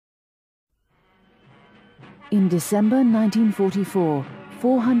In December 1944,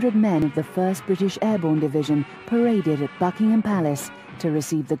 400 men of the 1st British Airborne Division paraded at Buckingham Palace to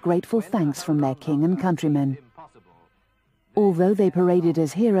receive the grateful thanks from their king and countrymen. Although they paraded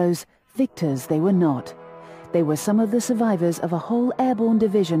as heroes, victors they were not. They were some of the survivors of a whole airborne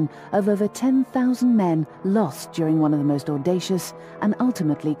division of over 10,000 men lost during one of the most audacious and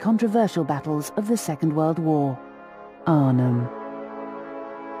ultimately controversial battles of the Second World War, Arnhem.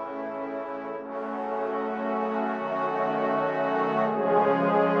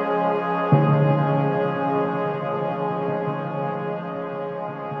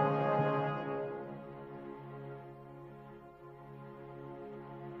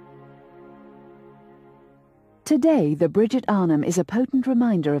 Today, the bridge at Arnhem is a potent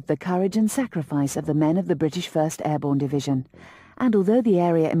reminder of the courage and sacrifice of the men of the British 1st Airborne Division. And although the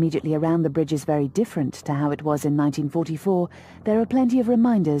area immediately around the bridge is very different to how it was in 1944, there are plenty of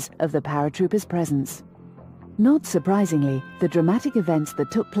reminders of the paratroopers' presence. Not surprisingly, the dramatic events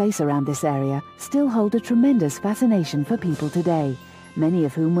that took place around this area still hold a tremendous fascination for people today, many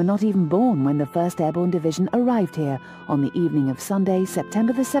of whom were not even born when the 1st Airborne Division arrived here on the evening of Sunday,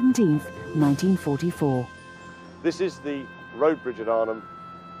 September the 17th, 1944. This is the road bridge at Arnhem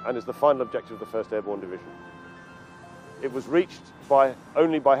and is the final objective of the 1st Airborne Division. It was reached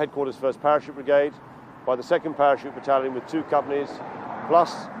only by Headquarters 1st Parachute Brigade, by the 2nd Parachute Battalion with 2 companies,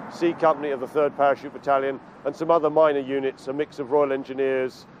 plus C Company of the 3rd Parachute Battalion and some other minor units, a mix of Royal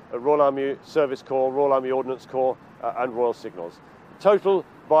Engineers, Royal Army Service Corps, Royal Army Ordnance Corps and Royal Signals. Total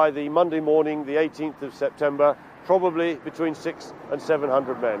by the Monday morning, the 18th of September, probably between 600 and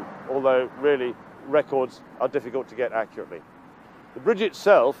 700 men, although really records are difficult to get accurately. The bridge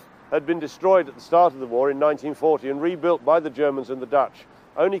itself had been destroyed at the start of the war in 1940 and rebuilt by the Germans and the Dutch,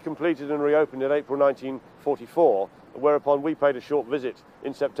 only completed and reopened in April 1944, whereupon we paid a short visit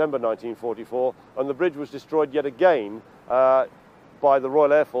in September 1944, and the bridge was destroyed yet again by the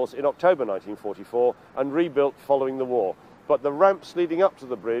Royal Air Force in October 1944 and rebuilt following the war. But the ramps leading up to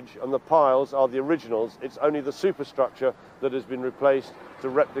the bridge and the piles are the originals. It's only the superstructure that has been replaced to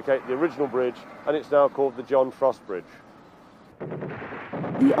replicate the original bridge, and it's now called the John Frost Bridge.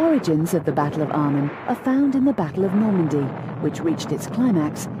 The origins of the Battle of Arnhem are found in the Battle of Normandy, which reached its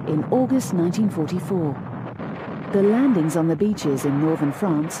climax in August 1944. The landings on the beaches in northern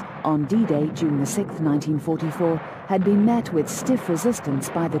France on D-Day, June the 6th, 1944, had been met with stiff resistance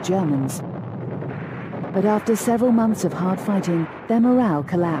by the Germans. But after several months of hard fighting, their morale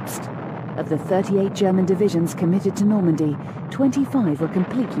collapsed. Of the 38 German divisions committed to Normandy, 25 were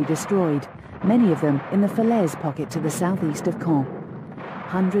completely destroyed, many of them in the Falaise pocket to the southeast of Caen.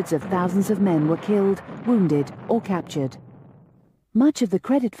 Hundreds of thousands of men were killed, wounded, or captured. Much of the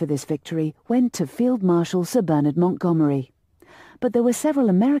credit for this victory went to Field Marshal Sir Bernard Montgomery. But there were several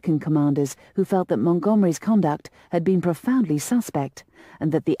American commanders who felt that Montgomery's conduct had been profoundly suspect,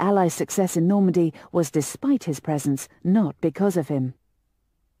 and that the Allies' success in Normandy was despite his presence, not because of him.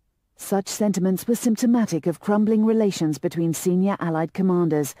 Such sentiments were symptomatic of crumbling relations between senior Allied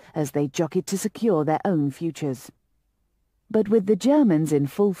commanders as they jockeyed to secure their own futures. But with the Germans in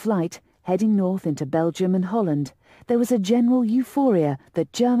full flight, heading north into Belgium and Holland, there was a general euphoria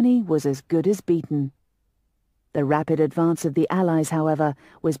that Germany was as good as beaten. The rapid advance of the Allies, however,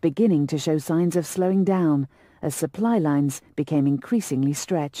 was beginning to show signs of slowing down, as supply lines became increasingly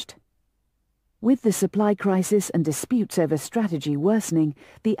stretched. With the supply crisis and disputes over strategy worsening,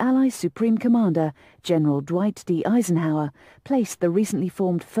 the Allies' Supreme Commander, General Dwight D. Eisenhower, placed the recently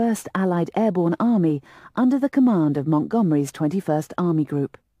formed First Allied Airborne Army under the command of Montgomery's 21st Army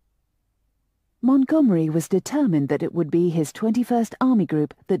Group. Montgomery was determined that it would be his 21st Army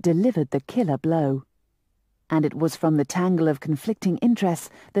Group that delivered the killer blow. And it was from the tangle of conflicting interests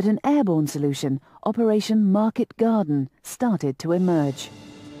that an airborne solution, Operation Market Garden, started to emerge.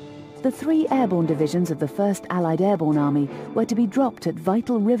 The 3 airborne divisions of the First Allied Airborne Army were to be dropped at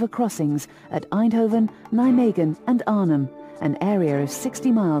vital river crossings at Eindhoven, Nijmegen and Arnhem, an area of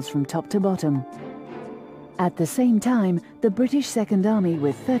 60 miles from top to bottom. At the same time, the British Second Army,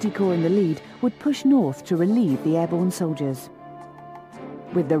 with 30 Corps in the lead, would push north to relieve the airborne soldiers.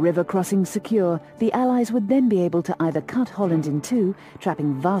 With the river crossings secure, the Allies would then be able to either cut Holland in two,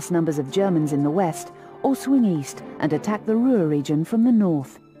 trapping vast numbers of Germans in the west, or swing east and attack the Ruhr region from the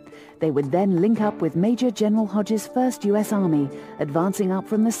north. They would then link up with Major General Hodges' 1st U.S. Army, advancing up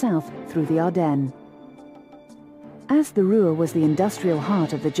from the south through the Ardennes. As the Ruhr was the industrial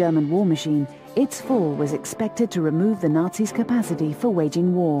heart of the German war machine, its fall was expected to remove the Nazis' capacity for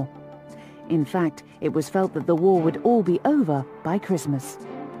waging war. In fact, it was felt that the war would all be over by Christmas.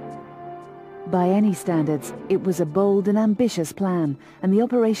 By any standards, it was a bold and ambitious plan, and the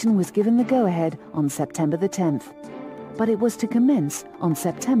operation was given the go-ahead on September the 10th. But it was to commence on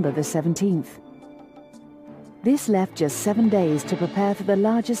September the 17th. This left just 7 days to prepare for the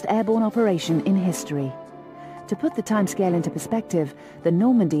largest airborne operation in history. To put the timescale into perspective, the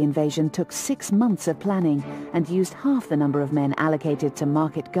Normandy invasion took 6 months of planning and used half the number of men allocated to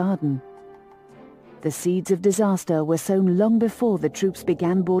Market Garden. The seeds of disaster were sown long before the troops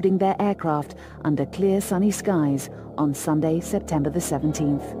began boarding their aircraft under clear sunny skies on Sunday, September the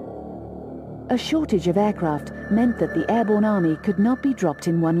 17th. A shortage of aircraft meant that the airborne army could not be dropped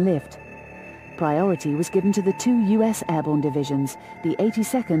in one lift. Priority was given to the 2 US airborne divisions, the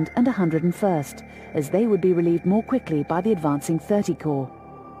 82nd and 101st, as they would be relieved more quickly by the advancing 30 Corps.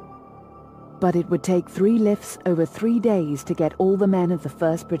 But it would take 3 lifts over 3 days to get all the men of the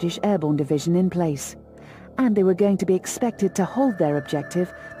 1st British Airborne Division in place. And they were going to be expected to hold their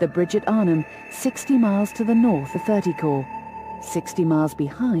objective, the bridge at Arnhem, 60 miles to the north of 30 Corps, 60 miles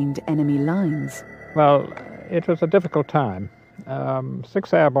behind enemy lines. Well, it was a difficult time.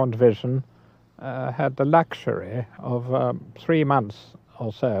 6th Airborne Division had the luxury of 3 months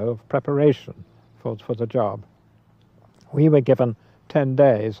or so of preparation for the job. We were given 10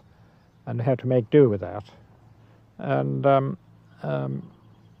 days and had to make do with that. And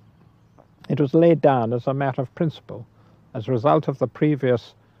it was laid down as a matter of principle as a result of the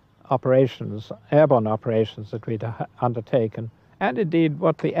previous operations, airborne operations that we'd undertaken, and indeed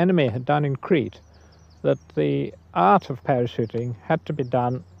what the enemy had done in Crete, that the art of parachuting had to be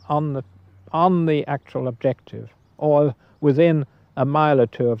done on the actual objective, or within a mile or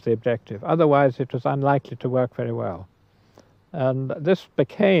 2 of the objective. Otherwise, it was unlikely to work very well. And this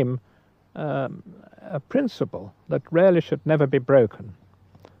became a principle that really should never be broken.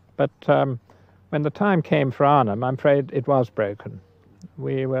 But when the time came for Arnhem, I'm afraid it was broken.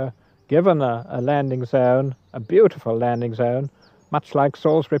 We were given a landing zone, a beautiful landing zone, much like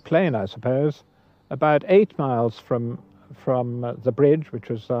Salisbury Plain, I suppose, about 8 miles from the bridge, which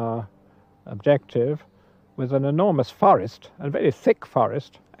was our objective, with an enormous forest, a very thick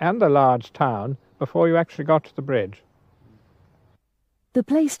forest, and a large town before you actually got to the bridge. The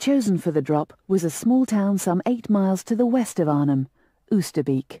place chosen for the drop was a small town some 8 miles to the west of Arnhem,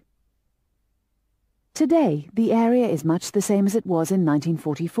 Oosterbeek. Today, the area is much the same as it was in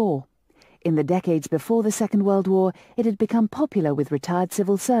 1944. In the decades before the Second World War, it had become popular with retired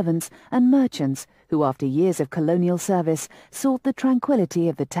civil servants and merchants who, after years of colonial service, sought the tranquility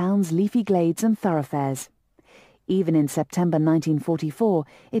of the town's leafy glades and thoroughfares. Even in September 1944,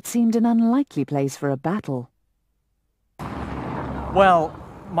 it seemed an unlikely place for a battle. Well,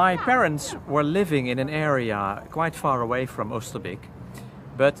 my parents were living in an area quite far away from Oosterbeek,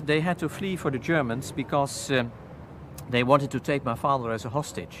 but they had to flee for the Germans because they wanted to take my father as a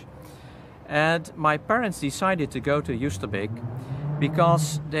hostage. And my parents decided to go to Oosterbeek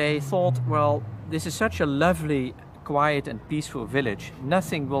because they thought, well, this is such a lovely, quiet and peaceful village,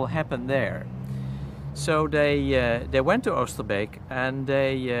 nothing will happen there. So they went to Oosterbeek and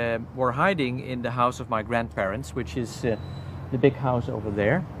they were hiding in the house of my grandparents, which is the big house over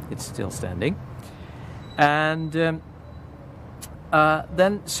there. It's still standing. And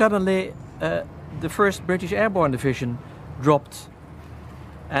then suddenly the 1st British Airborne Division dropped,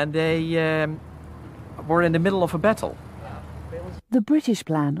 and they were in the middle of a battle. The British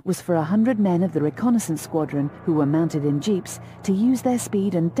plan was for 100 men of the reconnaissance squadron, who were mounted in jeeps, to use their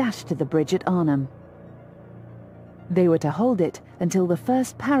speed and dash to the bridge at Arnhem. They were to hold it until the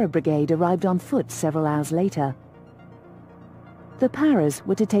 1st Para Brigade arrived on foot several hours later. The Paras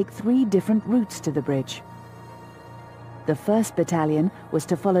were to take 3 different routes to the bridge. The 1st Battalion was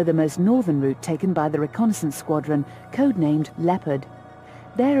to follow the most northern route taken by the reconnaissance squadron, codenamed Leopard.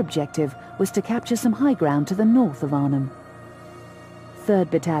 Their objective was to capture some high ground to the north of Arnhem. 3rd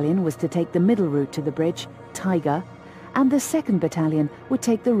Battalion was to take the middle route to the bridge, Tiger, and the 2nd Battalion would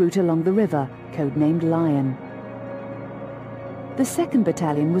take the route along the river, codenamed Lion. The 2nd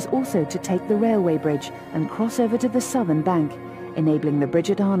Battalion was also to take the railway bridge and cross over to the southern bank, enabling the bridge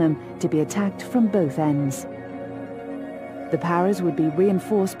at Arnhem to be attacked from both ends. The Paras would be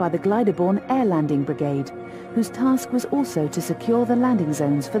reinforced by the glider-borne Air Landing Brigade, whose task was also to secure the landing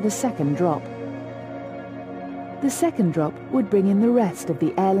zones for the 2nd drop. The 2nd drop would bring in the rest of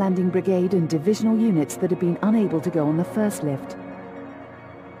the Air Landing Brigade and divisional units that had been unable to go on the 1st lift.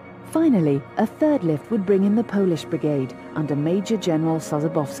 Finally, a 3rd lift would bring in the Polish Brigade under Major General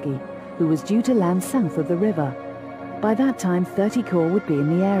Sosabowski, who was due to land south of the river. By that time, 30 Corps would be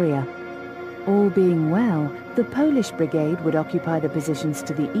in the area. All being well, the Polish Brigade would occupy the positions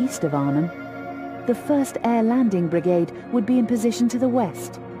to the east of Arnhem. The 1st Air Landing Brigade would be in position to the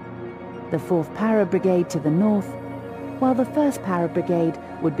west. the 4th Para Brigade to the north, while the 1st Para Brigade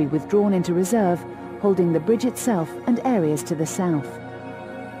would be withdrawn into reserve, holding the bridge itself and areas to the south.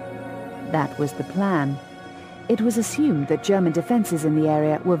 That was the plan. It was assumed that German defences in the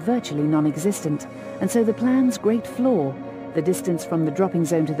area were virtually non-existent, and so the plan's great flaw, the distance from the dropping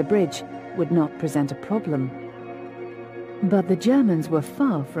zone to the bridge, would not present a problem. But the Germans were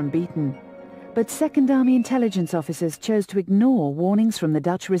far from beaten. But Second Army intelligence officers chose to ignore warnings from the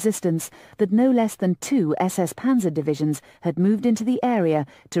Dutch resistance that no less than 2 SS Panzer divisions had moved into the area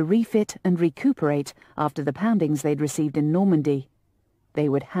to refit and recuperate after the poundings they'd received in Normandy. They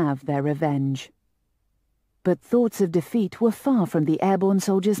would have their revenge. But thoughts of defeat were far from the airborne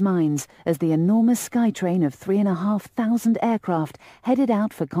soldiers' minds as the enormous Skytrain of 3,500 aircraft headed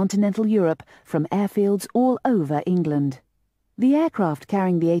out for continental Europe from airfields all over England. The aircraft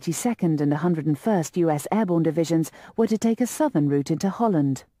carrying the 82nd and 101st US Airborne Divisions were to take a southern route into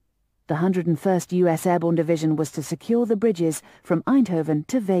Holland. The 101st US Airborne Division was to secure the bridges from Eindhoven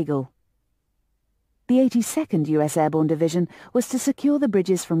to Wegel. The 82nd US Airborne Division was to secure the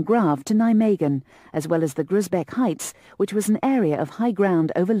bridges from Grave to Nijmegen, as well as the Grusbeck Heights, which was an area of high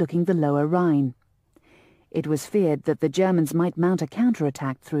ground overlooking the lower Rhine. It was feared that the Germans might mount a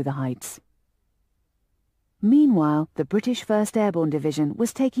counterattack through the heights. Meanwhile, the British 1st Airborne Division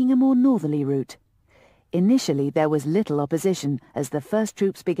was taking a more northerly route. Initially, there was little opposition as the first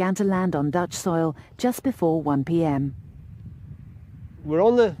troops began to land on Dutch soil just before 1 p.m. We're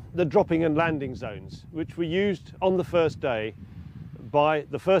on the dropping and landing zones, which were used on the first day by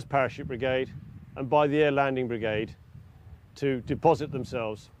the 1st Parachute Brigade and by the Air Landing Brigade to deposit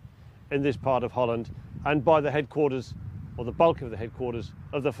themselves in this part of Holland, and by the headquarters, or the bulk of the headquarters,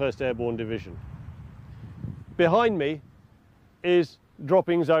 of the 1st Airborne Division. Behind me is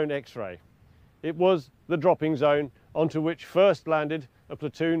dropping zone X-ray. It was the dropping zone onto which first landed a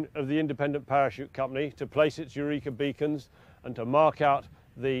platoon of the Independent Parachute Company to place its Eureka beacons and to mark out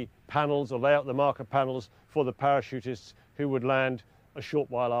the panels, or lay out the marker panels for the parachutists who would land a short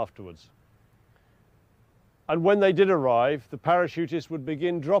while afterwards. And when they did arrive, the parachutists would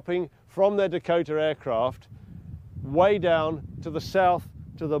begin dropping from their Dakota aircraft way down to the south,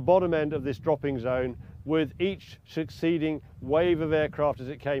 to the bottom end of this dropping zone, with each succeeding wave of aircraft as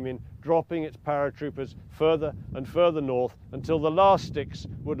it came in, dropping its paratroopers further and further north until the last sticks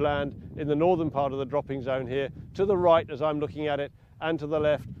would land in the northern part of the dropping zone here, to the right as I'm looking at it, and to the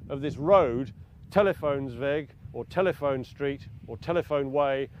left of this road, Telefonsweg, or Telephone Street, or Telephone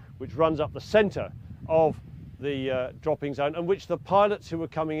Way, which runs up the centre of the dropping zone, and which the pilots who were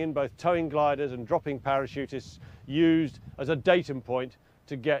coming in, both towing gliders and dropping parachutists, used as a datum point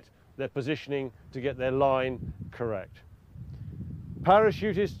to get their positioning, to get their line correct.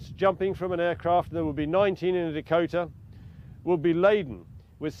 Parachutists jumping from an aircraft, there will be 19 in a Dakota, will be laden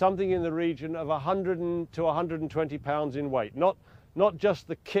with something in the region of 100 to 120 pounds in weight. Not just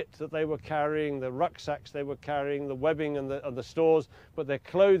the kit that they were carrying, the rucksacks they were carrying, the webbing and the stores, but their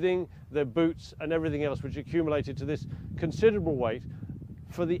clothing, their boots and everything else, which accumulated to this considerable weight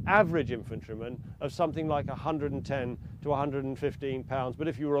for the average infantryman of something like 110 to 115 pounds. But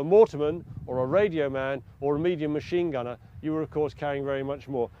if you were a mortarman or a radio man or a medium machine gunner, you were of course carrying very much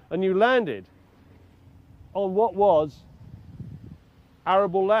more. And you landed on what was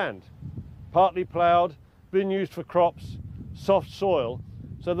arable land, partly ploughed, been used for crops, soft soil.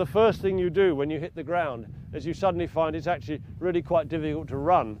 So the first thing you do when you hit the ground is you suddenly find it's actually really quite difficult to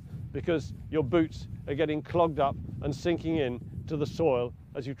run, because your boots are getting clogged up and sinking in to the soil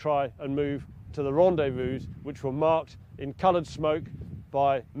as you try and move to the rendezvous, which were marked in coloured smoke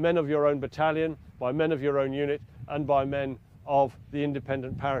by men of your own battalion, by men of your own unit, and by men of the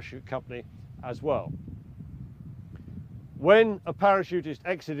Independent Parachute Company as well. When a parachutist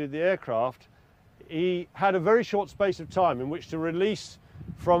exited the aircraft, he had a very short space of time in which to release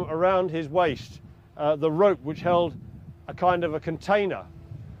from around his waist the rope which held a kind of a container,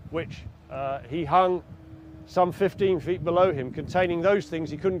 which he hung some 15 feet below him, containing those things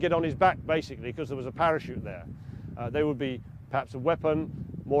he couldn't get on his back, basically, because there was a parachute there. They would be perhaps a weapon,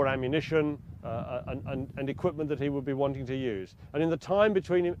 more ammunition, and equipment that he would be wanting to use. And in the time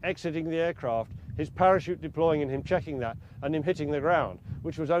between him exiting the aircraft, his parachute deploying and him checking that, and him hitting the ground,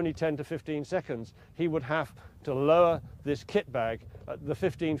 which was only 10 to 15 seconds, he would have to lower this kit bag the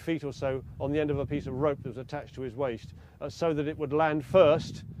 15 feet or so on the end of a piece of rope that was attached to his waist, so that it would land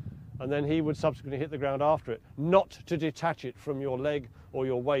first, and then he would subsequently hit the ground after it, not to detach it from your leg or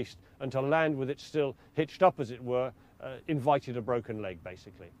your waist, and to land with it still hitched up, as it were, invited a broken leg,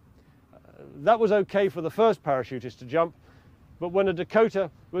 basically. That was okay for the first parachutist to jump, but when a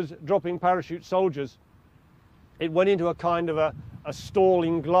Dakota was dropping parachute soldiers it went into a kind of a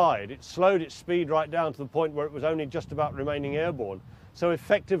stalling glide. It slowed its speed right down to the point where it was only just about remaining airborne. So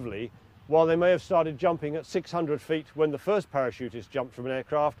effectively, while they may have started jumping at 600 feet when the first parachutist jumped from an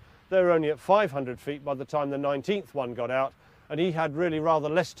aircraft, they were only at 500 feet by the time the 19th one got out, and he had really rather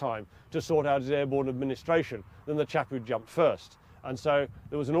less time to sort out his airborne administration than the chap who jumped first. And so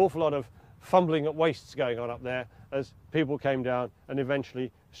there was an awful lot of fumbling at waists going on up there as people came down and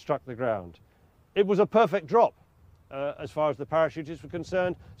eventually struck the ground. It was a perfect drop as far as the parachutists were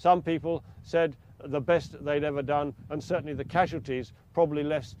concerned. Some people said the best they'd ever done, and certainly the casualties probably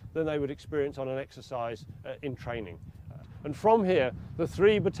less than they would experience on an exercise in training. And from here, the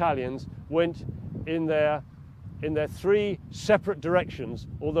three battalions went in their three separate directions,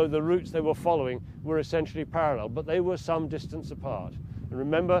 although the routes they were following were essentially parallel, but they were some distance apart. And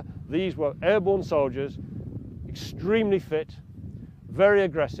remember, these were airborne soldiers, extremely fit, very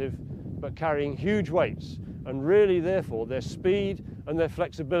aggressive, but carrying huge weights, and really therefore their speed and their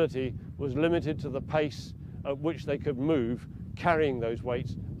flexibility was limited to the pace at which they could move, carrying those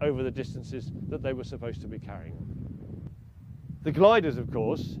weights over the distances that they were supposed to be carrying. The gliders, of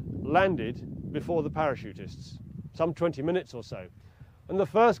course, landed before the parachutists, some 20 minutes or so. And the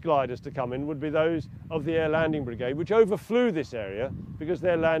first gliders to come in would be those of the Air Landing Brigade, which overflew this area because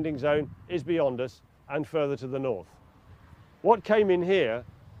their landing zone is beyond us and further to the north. What came in here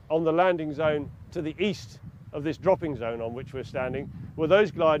on the landing zone to the east of this dropping zone on which we're standing were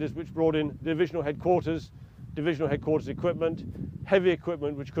those gliders which brought in divisional headquarters equipment, heavy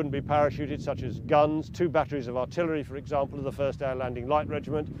equipment which couldn't be parachuted, such as guns, 2 batteries of artillery, for example, of the 1st Air Landing Light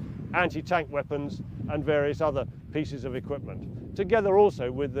Regiment, anti-tank weapons, and various other pieces of equipment, together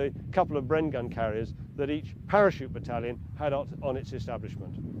also with the couple of Bren gun carriers that each parachute battalion had on its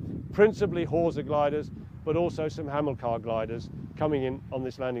establishment. Principally hawser gliders, but also some Hamilcar gliders coming in on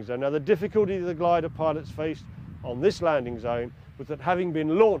this landing zone. Now, the difficulty the glider pilots faced on this landing zone was that, having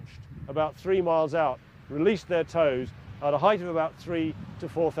been launched about 3 miles out, released their tows at a height of about 3,000 to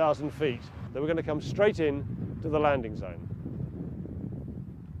 4,000 feet, they were going to come straight in to the landing zone.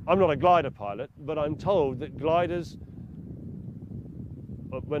 I'm not a glider pilot, but I'm told that gliders,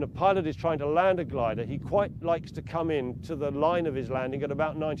 when a pilot is trying to land a glider, he quite likes to come in to the line of his landing at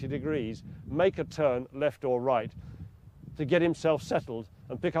about 90 degrees, make a turn left or right to get himself settled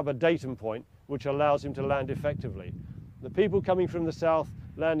and pick up a datum point which allows him to land effectively. The people coming from the south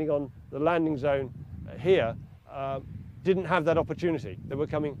landing on the landing zone here didn't have that opportunity. They were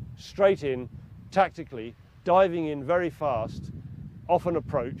coming straight in, tactically, diving in very fast, off an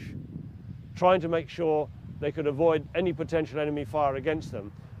approach, trying to make sure they could avoid any potential enemy fire against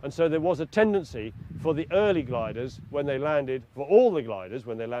them. And so there was a tendency for the early gliders, when they landed, for all the gliders,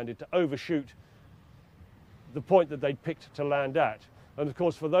 when they landed, to overshoot the point that they'd picked to land at. And of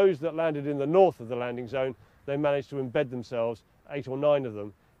course, for those that landed in the north of the landing zone, they managed to embed themselves, 8 or 9 of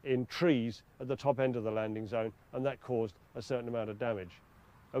them, in trees at the top end of the landing zone, and that caused a certain amount of damage.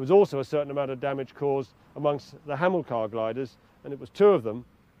 There was also a certain amount of damage caused amongst the Hamilcar gliders, and it was 2 of them,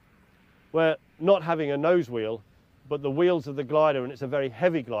 where not having a nose wheel, but the wheels of the glider, and it's a very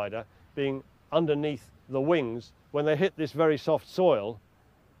heavy glider, being underneath the wings, when they hit this very soft soil,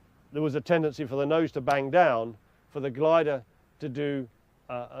 there was a tendency for the nose to bang down, for the glider to do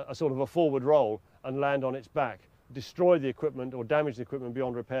a sort of a forward roll and land on its back, destroy the equipment or damage the equipment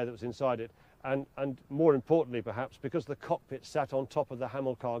beyond repair that was inside it. And more importantly, perhaps, because the cockpit sat on top of the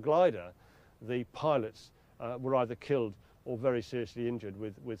Hamilcar glider, the pilots were either killed or very seriously injured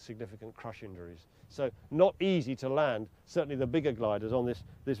with significant crush injuries. So not easy to land, certainly the bigger gliders, on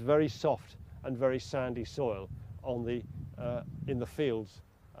this very soft and very sandy soil on in the fields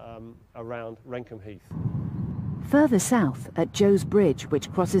around Renkum Heath. Further south, at Joe's Bridge,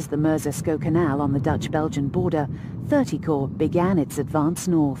 which crosses the Mersey-Sco Canal on the Dutch-Belgian border, 30 Corps began its advance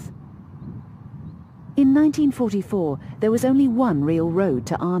north. In 1944, there was only one real road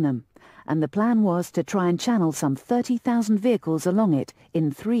to Arnhem, and the plan was to try and channel some 30,000 vehicles along it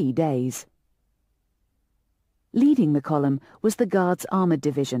in 3 days. Leading the column was the Guards Armoured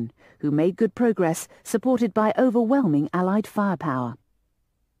Division, who made good progress, supported by overwhelming Allied firepower.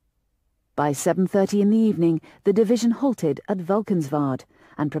 By 7:30 in the evening, the division halted at Valkenswaard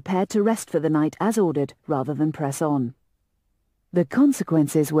and prepared to rest for the night as ordered rather than press on. The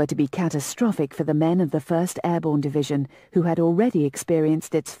consequences were to be catastrophic for the men of the 1st Airborne Division, who had already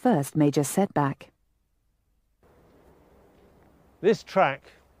experienced its first major setback. This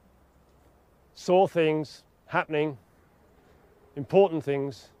track saw things happening, important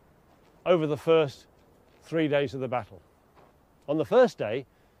things, over the first 3 days of the battle. On the first day,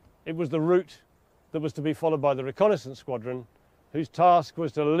 it was the route that was to be followed by the reconnaissance squadron, whose task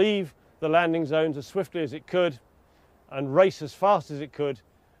was to leave the landing zones as swiftly as it could and race as fast as it could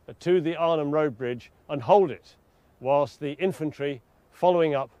to the Arnhem road bridge and hold it, whilst the infantry,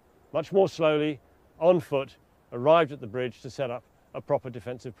 following up much more slowly, on foot, arrived at the bridge to set up a proper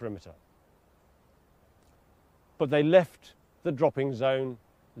defensive perimeter. But they left the dropping zone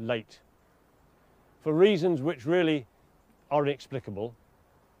late, for reasons which really are inexplicable.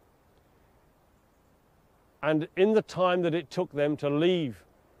 And in the time that it took them to leave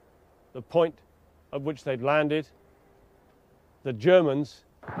the point at which they'd landed, the Germans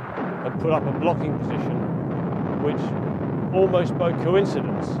had put up a blocking position which, almost by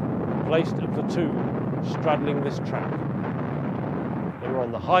coincidence, placed a platoon straddling this track. They were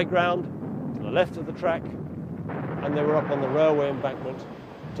on the high ground to the left of the track, and they were up on the railway embankment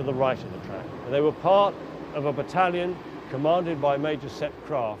to the right of the track. And they were part of a battalion commanded by Major Sepp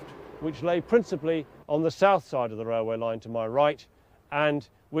Kraft, which lay principally on the south side of the railway line to my right, and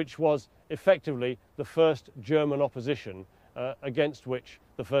which was effectively the first German opposition against which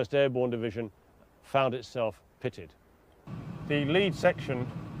the First Airborne Division found itself pitted. The lead section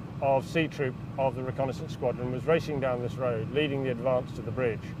of C Troop of the reconnaissance squadron was racing down this road, leading the advance to the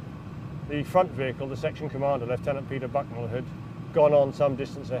bridge. The front vehicle, the section commander, Lieutenant Peter Bucknell, had gone on some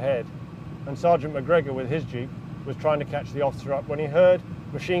distance ahead, and Sergeant McGregor with his jeep was trying to catch the officer up when he heard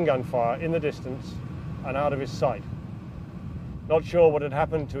machine gun fire in the distance and out of his sight. Not sure what had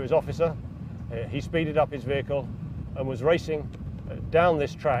happened to his officer, he speeded up his vehicle and was racing down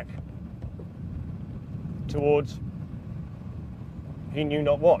this track towards he knew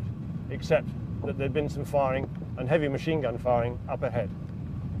not what, except that there'd been some firing and heavy machine gun firing up ahead.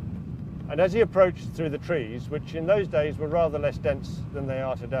 And as he approached through the trees, which in those days were rather less dense than they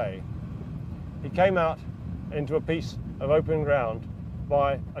are today, he came out into a piece of open ground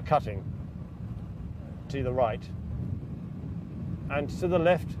by a cutting to the right, and to the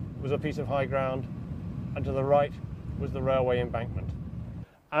left was a piece of high ground, and to the right was the railway embankment.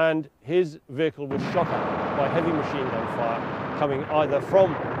 And his vehicle was shot at by heavy machine gun fire coming either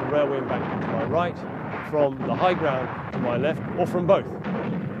from the railway embankment to my right, from the high ground to my left, or from both.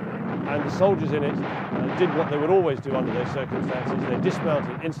 And the soldiers in it did what they would always do under those circumstances. They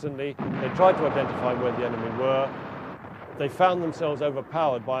dismounted instantly, they tried to identify where the enemy were. They found themselves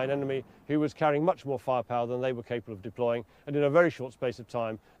overpowered by an enemy who was carrying much more firepower than they were capable of deploying, and in a very short space of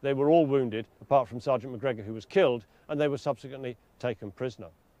time they were all wounded, apart from Sergeant McGregor, who was killed, and they were subsequently taken prisoner.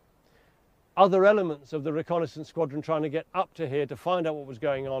 Other elements of the reconnaissance squadron trying to get up to here to find out what was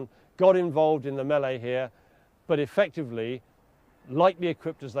going on got involved in the melee here, but effectively, lightly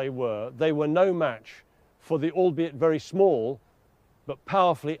equipped as they were no match for the albeit very small but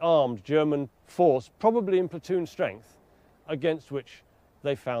powerfully armed German force, probably in platoon strength, against which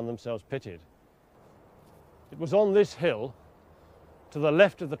they found themselves pitted. It was on this hill, to the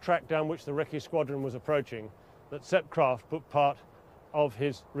left of the track down which the recce squadron was approaching, that Sepp Kraft put part of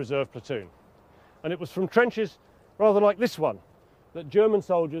his reserve platoon. And it was from trenches rather like this one that German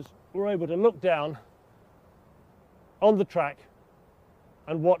soldiers were able to look down on the track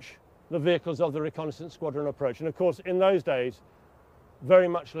and watch the vehicles of the reconnaissance squadron approach. And of course, in those days, very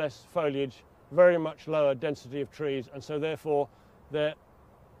much less foliage, very much lower density of trees, and so therefore their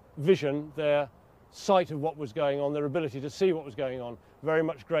vision, their sight of what was going on, their ability to see what was going on, very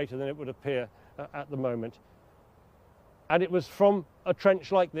much greater than it would appear at the moment. And it was from a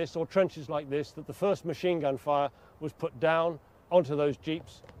trench like this, or trenches like this, that the first machine gun fire was put down onto those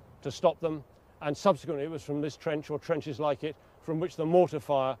jeeps to stop them, and subsequently it was from this trench, or trenches like it, from which the mortar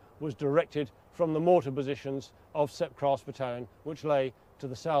fire was directed from the mortar positions of Sepp Kraft's battalion, which lay to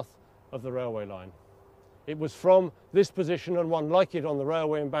the south of the railway line. It was from this position, and one like it on the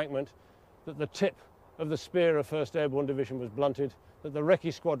railway embankment, that the tip of the spear of First Airborne Division was blunted, that the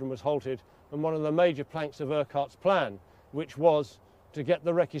recce squadron was halted, and one of the major planks of Urquhart's plan, which was to get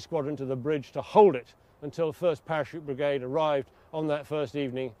the recce squadron to the bridge to hold it until 1st Parachute Brigade arrived on that first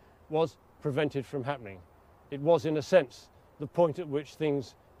evening, was prevented from happening. It was, in a sense, the point at which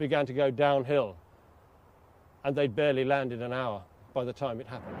things began to go downhill, and they'd barely landed an hour by the time it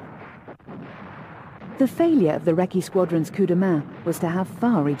happened. The failure of the recce squadron's coup de main was to have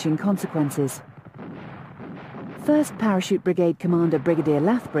far-reaching consequences. 1st Parachute Brigade Commander Brigadier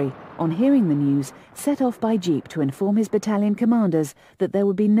Lathbury, on hearing the news, set off by jeep to inform his battalion commanders that there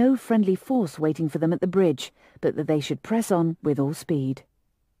would be no friendly force waiting for them at the bridge, but that they should press on with all speed.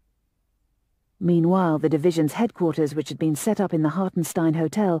 Meanwhile, the division's headquarters, which had been set up in the Hartenstein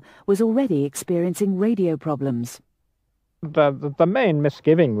Hotel, was already experiencing radio problems. The main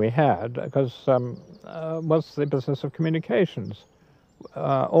misgiving we had was the business of communications.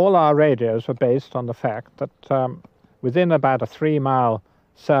 All our radios were based on the fact that within about a 3-mile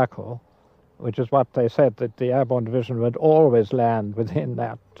circle which is what they said, that the Airborne Division would always land within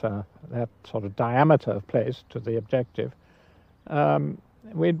that sort of diameter of place to the objective,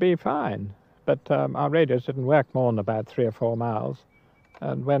 we'd be fine. But our radios didn't work more than about 3 or 4 miles.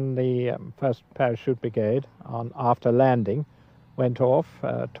 And when the first parachute brigade, after landing, went off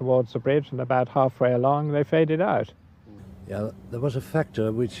towards the bridge, and about halfway along they faded out. Yeah, there was a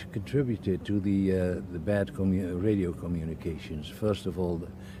factor which contributed to the bad radio communications. First of all, the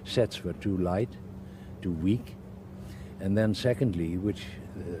sets were too light, too weak. And then secondly,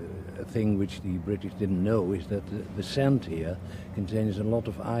 a thing which the British didn't know is that the sand here contains a lot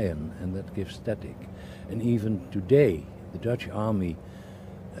of iron, and that gives static. And even today, the Dutch army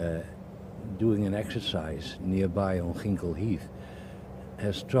doing an exercise nearby on Ginkel Heath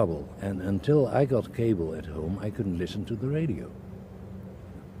has trouble. And until I got cable at home, I couldn't listen to the radio.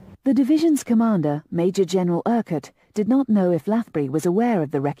 The division's commander, Major General Urquhart, did not know if Lathbury was aware of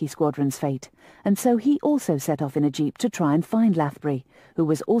the Recce Squadron's fate, and so he also set off in a jeep to try and find Lathbury, who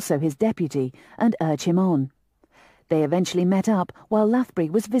was also his deputy, and urge him on. They eventually met up while Lathbury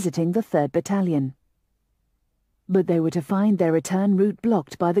was visiting the 3rd Battalion. But they were to find their return route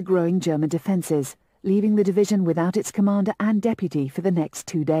blocked by the growing German defences, leaving the division without its commander and deputy for the next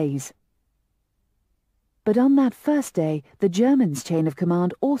 2 days. But on that first day, the Germans' chain of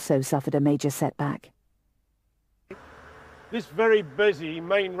command also suffered a major setback. This very busy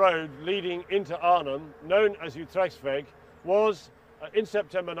main road leading into Arnhem, known as Utrechtsweg, was, in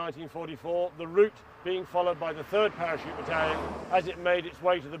September 1944, the route being followed by the 3rd Parachute Battalion as it made its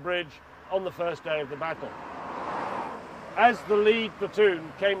way to the bridge on the first day of the battle. As the lead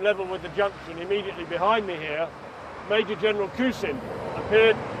platoon came level with the junction immediately behind me here, Major General Kusin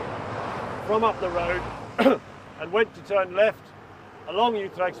appeared from up the road and went to turn left along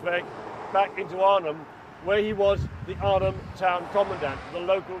Utrechtsweg back into Arnhem, where he was the Arnhem town commandant, the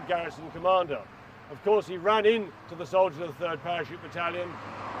local garrison commander. Of course, he ran into the soldiers of the 3rd Parachute Battalion,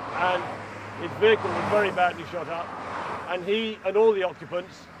 and his vehicle was very badly shot up, and he and all the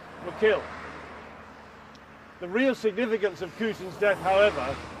occupants were killed. The real significance of Kusin's death,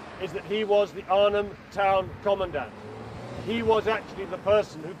 however, is that he was the Arnhem town commandant. He was actually the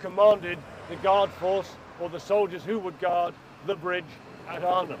person who commanded the guard force, or the soldiers who would guard the bridge at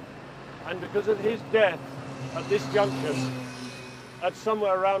Arnhem. And because of his death at this junction, at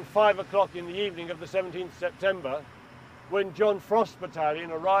somewhere around 5 o'clock in the evening of the 17th September, when John Frost's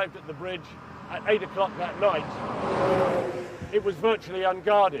battalion arrived at the bridge at 8 o'clock that night, it was virtually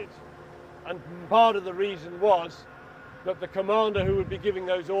unguarded. And part of the reason was that the commander who would be giving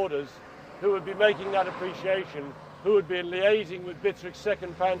those orders, who would be making that appreciation, who would be liaising with Bitterich's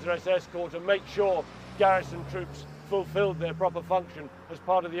 2nd Panzer SS Corps to make sure garrison troops fulfilled their proper function as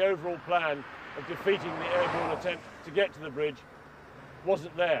part of the overall plan of defeating the airborne attempt to get to the bridge,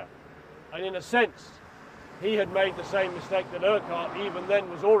 wasn't there. And in a sense, he had made the same mistake that Urquhart even then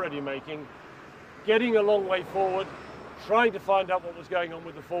was already making, getting a long way forward, trying to find out what was going on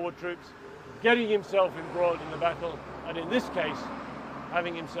with the forward troops, getting himself embroiled in the battle, and in this case,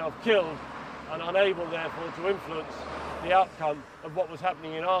 having himself killed, and unable therefore to influence the outcome of what was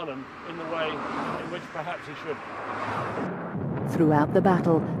happening in Arnhem in the way in which perhaps he should. Throughout the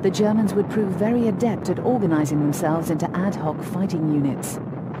battle, the Germans would prove very adept at organising themselves into ad hoc fighting units.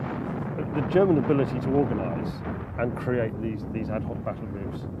 The German ability to organise and create these ad hoc battle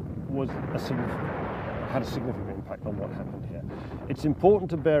groups had a significant impact on what happened here. It's important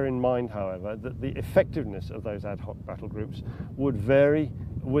to bear in mind, however, that the effectiveness of those ad hoc battle groups would vary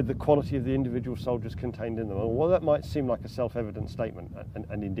with the quality of the individual soldiers contained in them. And while that might seem like a self-evident statement,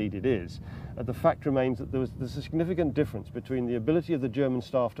 and indeed it is, the fact remains that there's a significant difference between the ability of the German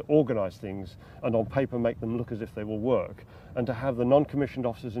staff to organise things and on paper make them look as if they will work, and to have the non-commissioned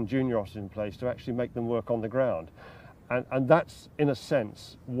officers and junior officers in place to actually make them work on the ground. And that's, in a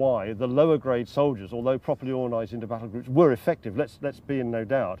sense, why the lower grade soldiers, although properly organised into battle groups, were effective, let's be in no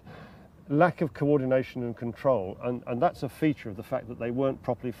doubt. Lack of coordination and control, and that's a feature of the fact that they weren't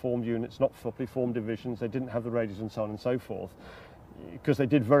properly formed units, not properly formed divisions, they didn't have the radios and so on and so forth, because they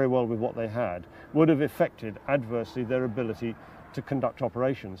did very well with what they had, would have affected adversely their ability to conduct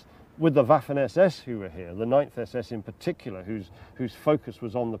operations. With the Waffen-SS who were here, the 9th SS in particular, whose focus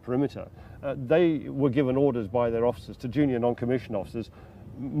was on the perimeter, they were given orders by their officers to junior non-commissioned officers,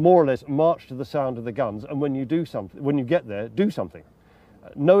 more or less march to the sound of the guns, and when you get there, do something.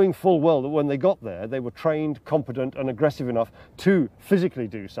 Knowing full well that when they got there, they were trained, competent and aggressive enough to physically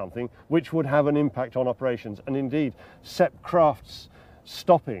do something which would have an impact on operations. And indeed, Sepp Kraft's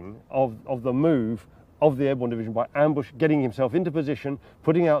stopping of the move of the Airborne Division by ambush, getting himself into position,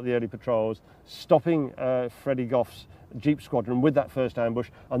 putting out the early patrols, stopping Freddie Goff's Jeep Squadron with that first ambush,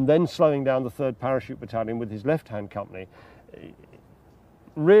 and then slowing down the 3rd Parachute Battalion with his left-hand company.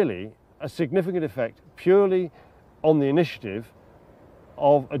 Really a significant effect purely on the initiative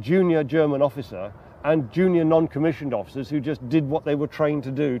of a junior German officer and junior non-commissioned officers who just did what they were trained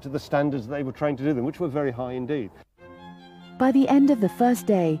to do to the standards they were trained to do them, which were very high indeed. By the end of the first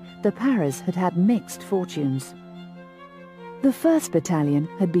day, the Paras had had mixed fortunes. The 1st Battalion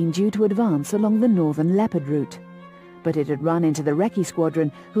had been due to advance along the northern Leopard route, but it had run into the Recce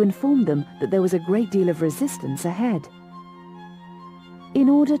Squadron, who informed them that there was a great deal of resistance ahead. In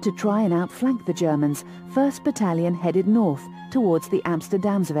order to try and outflank the Germans, 1st Battalion headed north towards the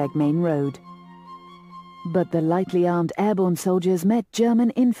Amsterdamsweg main road. But the lightly armed airborne soldiers met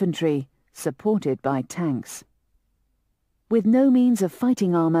German infantry, supported by tanks. With no means of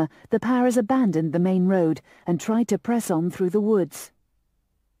fighting armour, the Paras abandoned the main road and tried to press on through the woods.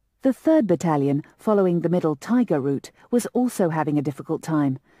 The 3rd Battalion, following the Middle Tiger route, was also having a difficult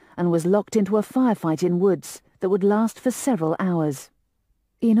time and was locked into a firefight in woods that would last for several hours.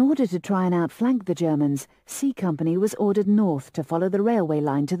 In order to try and outflank the Germans, C Company was ordered north to follow the railway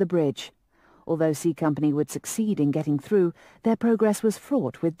line to the bridge. Although C Company would succeed in getting through, their progress was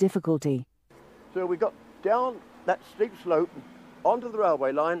fraught with difficulty. So we got down that steep slope onto the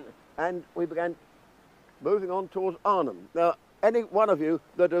railway line and we began moving on towards Arnhem. Now, any one of you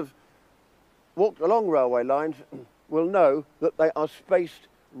that have walked along railway lines will know that they are spaced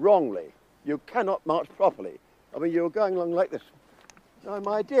wrongly. You cannot march properly. I mean, you're going along like this. Oh,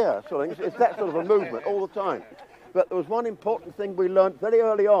 my dear, sort of thing. It's that sort of a movement all the time. But there was one important thing we learnt very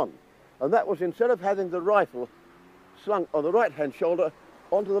early on, and that was instead of having the rifle slung on the right-hand shoulder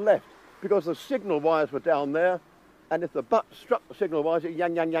onto the left, because the signal wires were down there, and if the butt struck the signal wires, it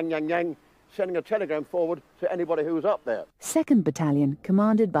yang, yang, yang, yang, yang, sending a telegram forward to anybody who was up there. 2nd Battalion,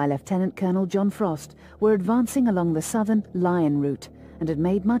 commanded by Lieutenant Colonel John Frost, were advancing along the southern Lion route and had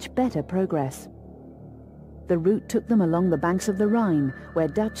made much better progress. The route took them along the banks of the Rhine, where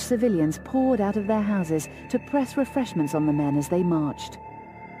Dutch civilians poured out of their houses to press refreshments on the men as they marched.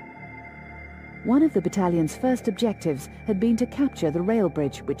 One of the battalion's first objectives had been to capture the rail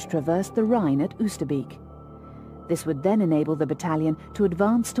bridge which traversed the Rhine at Oosterbeek. This would then enable the battalion to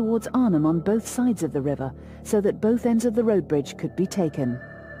advance towards Arnhem on both sides of the river, so that both ends of the road bridge could be taken.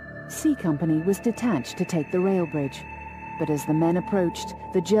 C Company was detached to take the rail bridge, but as the men approached,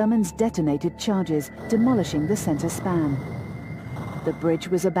 the Germans detonated charges, demolishing the centre span. The bridge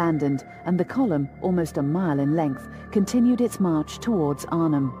was abandoned, and the column, almost a mile in length, continued its march towards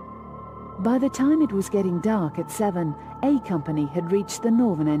Arnhem. By the time it was getting dark at 7, A Company had reached the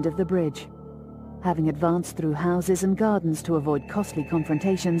northern end of the bridge. Having advanced through houses and gardens to avoid costly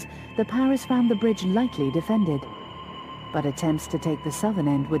confrontations, the Paras found the bridge lightly defended. But attempts to take the southern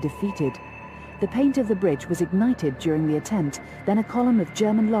end were defeated. The paint of the bridge was ignited during the attempt, then a column of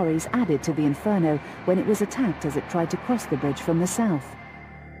German lorries added to the inferno when it was attacked as it tried to cross the bridge from the south.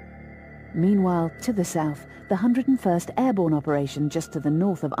 Meanwhile, to the south, the 101st Airborne operation just to the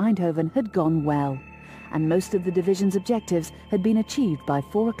north of Eindhoven had gone well, and most of the division's objectives had been achieved by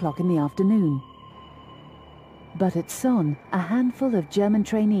 4 o'clock in the afternoon. But at Sonn, a handful of German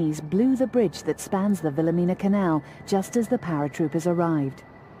trainees blew the bridge that spans the Wilhelmina Canal just as the paratroopers arrived.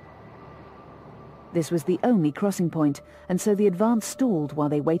 This was the only crossing point, and so the advance stalled while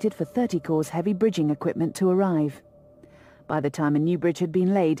they waited for 30 Corps' heavy bridging equipment to arrive. By the time a new bridge had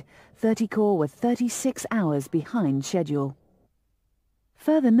been laid, 30 Corps were 36 hours behind schedule.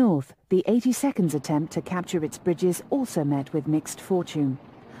 Further north, the 82nd's attempt to capture its bridges also met with mixed fortune.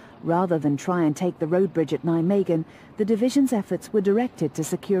 Rather than try and take the road bridge at Nijmegen, the division's efforts were directed to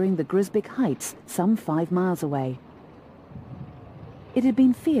securing the Grusbeek Heights, some 5 miles away. It had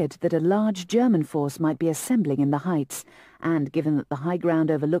been feared that a large German force might be assembling in the heights, and given that the high ground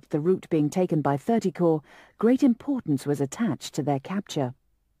overlooked the route being taken by 30 Corps, great importance was attached to their capture.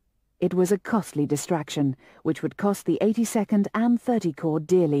 It was a costly distraction, which would cost the 82nd and 30 Corps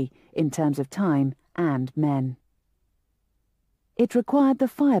dearly in terms of time and men. It required the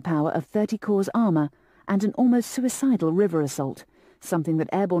firepower of 30 Corps' armour and an almost suicidal river assault, something that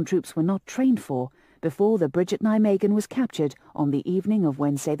airborne troops were not trained for, before the bridge at Nijmegen was captured on the evening of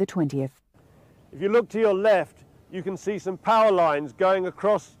Wednesday the 20th. If you look to your left, you can see some power lines going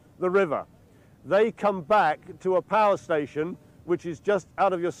across the river. They come back to a power station which is just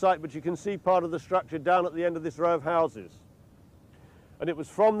out of your sight, but you can see part of the structure down at the end of this row of houses. And it was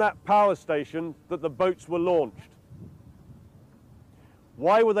from that power station that the boats were launched.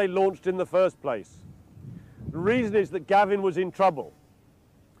 Why were they launched in the first place? The reason is that Gavin was in trouble.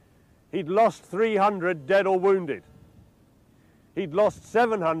 He'd lost 300 dead or wounded. He'd lost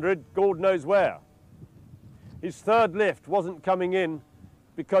 700, God knows where. His third lift wasn't coming in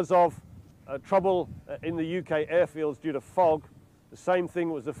because of trouble in the UK airfields due to fog. The same thing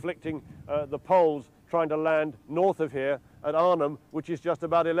was afflicting the Poles trying to land north of here at Arnhem, which is just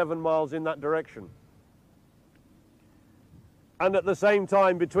about 11 miles in that direction. And at the same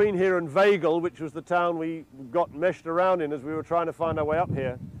time, between here and Weigel, which was the town we got meshed around in as we were trying to find our way up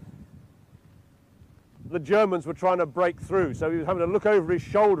here, the Germans were trying to break through. So he was having to look over his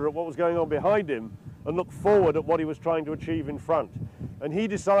shoulder at what was going on behind him and look forward at what he was trying to achieve in front. And he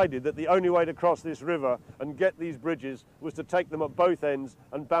decided that the only way to cross this river and get these bridges was to take them at both ends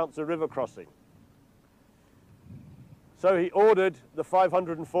and bounce a river crossing. So he ordered the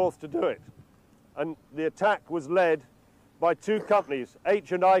 504th to do it. And the attack was led by two companies,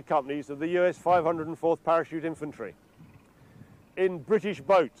 H&I companies of the US 504th Parachute Infantry, in British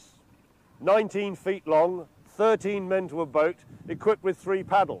boats, 19 feet long, 13 men to a boat, equipped with 3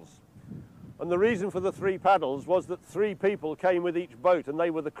 paddles. And the reason for the 3 paddles was that 3 people came with each boat, and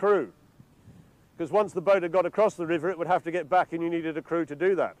they were the crew. Because once the boat had got across the river, it would have to get back, and you needed a crew to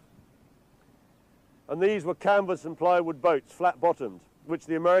do that. And these were canvas and plywood boats, flat-bottomed, which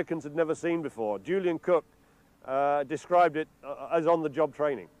the Americans had never seen before. Julian Cook described it as on-the-job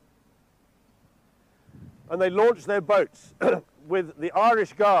training. And they launched their boats with the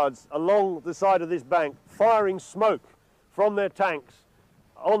Irish guards along the side of this bank, firing smoke from their tanks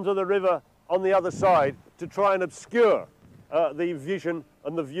onto the river on the other side to try and obscure the vision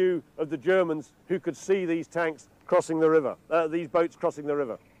and the view of the Germans, who could see these tanks crossing the river, these boats crossing the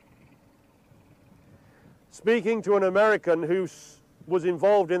river. Speaking to an American who was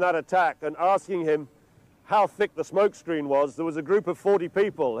involved in that attack and asking him how thick the smoke screen was, there was a group of 40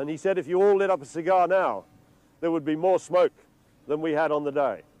 people, and he said if you all lit up a cigar now, there would be more smoke than we had on the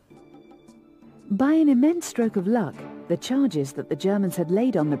day. By an immense stroke of luck, the charges that the Germans had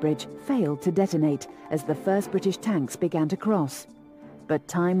laid on the bridge failed to detonate as the first British tanks began to cross. But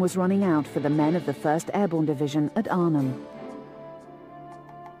time was running out for the men of the 1st Airborne Division at Arnhem.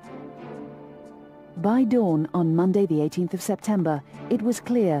 By dawn on Monday the 18th of September, it was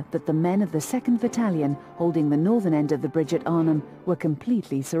clear that the men of the 2nd Battalion holding the northern end of the bridge at Arnhem were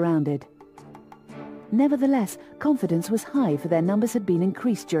completely surrounded. Nevertheless, confidence was high, for their numbers had been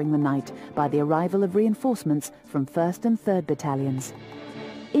increased during the night by the arrival of reinforcements from 1st and 3rd Battalions.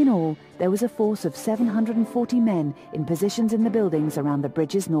 In all, there was a force of 740 men in positions in the buildings around the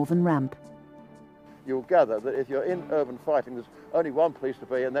bridge's northern ramp. You'll gather that if you're in urban fighting, there's only one place to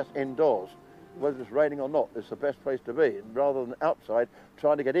be, and that's indoors. Whether it's raining or not, it's the best place to be, rather than outside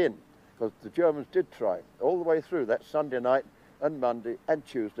trying to get in, because the Germans did try all the way through that Sunday night and Monday and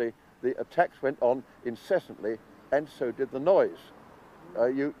Tuesday. The attacks went on incessantly, and so did the noise.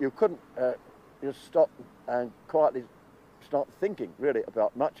 You couldn't just stop and quietly start thinking really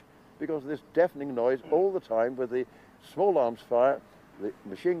about much, because of this deafening noise all the time, with the small arms fire, the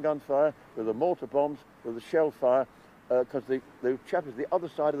machine gun fire, with the mortar bombs, with the shell fire, because the chappies the other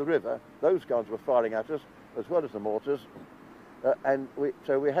side of the river, those guns were firing at us as well as the mortars, and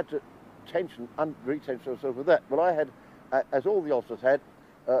so we had to tension and retension ourselves with that. Well, I had, as all the officers had,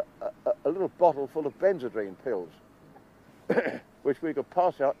 a little bottle full of benzodrine pills, which we could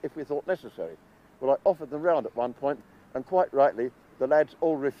pass out if we thought necessary. Well, I offered them round at one point, and quite rightly, the lads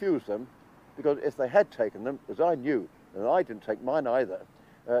all refused them, because if they had taken them, as I knew, and I didn't take mine either,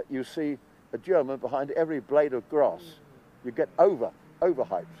 you see a German behind every blade of grass. You get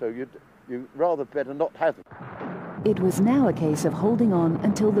overhyped, so you rather better not have them. It was now a case of holding on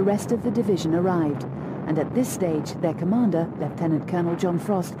until the rest of the division arrived, and at this stage their commander, Lieutenant Colonel John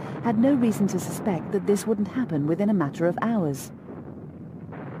Frost, had no reason to suspect that this wouldn't happen within a matter of hours.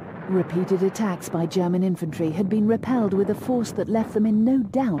 Repeated attacks by German infantry had been repelled with a force that left them in no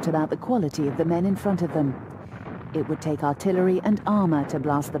doubt about the quality of the men in front of them. It would take artillery and armour to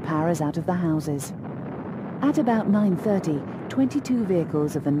blast the Paras out of the houses. At about 9:30, 22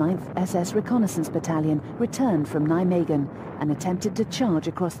 vehicles of the 9th SS Reconnaissance Battalion returned from Nijmegen and attempted to charge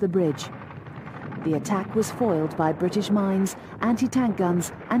across the bridge. The attack was foiled by British mines, anti-tank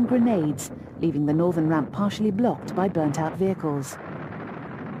guns and grenades, leaving the northern ramp partially blocked by burnt-out vehicles.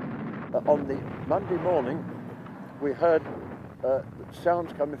 On the Monday morning, we heard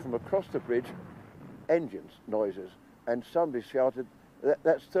sounds coming from across the bridge, engines, noises, and somebody shouted,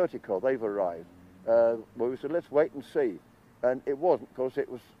 that's 30 Corps, they've arrived. Well, we said, let's wait and see. And it wasn't, because it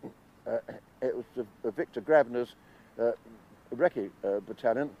was the Victor Grabner's recce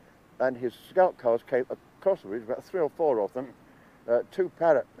battalion, and his scout cars came across the bridge, about 3 or 4 of them. 2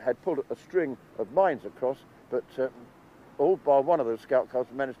 Parrot had pulled a string of mines across, but all by one of those scout cars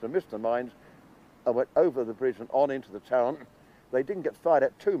managed to miss the mines and went over the bridge and on into the town. They didn't get fired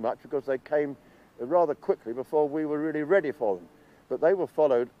at too much, because they came rather quickly before we were really ready for them. But they were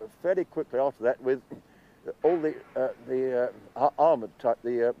followed fairly quickly after that with all the armoured type,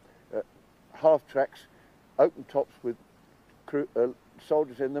 the half tracks, open tops with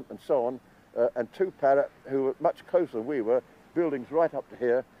soldiers in them and so on, and two para who were much closer than we were, buildings right up to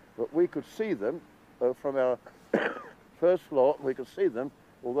here, but we could see them from our first floor. We could see them,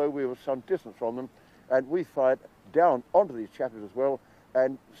 although we were some distance from them, and we fired down onto these chapters as well,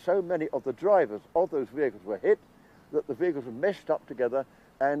 and so many of the drivers of those vehicles were hit that the vehicles were meshed up together,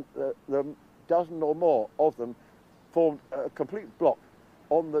 and the dozen or more of them formed a complete block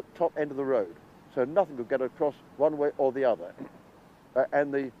on the top end of the road, so nothing could get across one way or the other.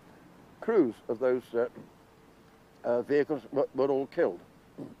 And the crews of those vehicles were all killed.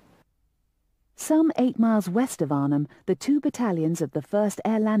 Some 8 miles west of Arnhem, the 2 battalions of the First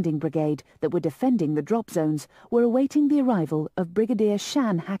Air Landing Brigade that were defending the drop zones were awaiting the arrival of Brigadier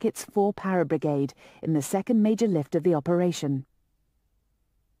Shan Hackett's 4 Para Brigade in the second major lift of the operation.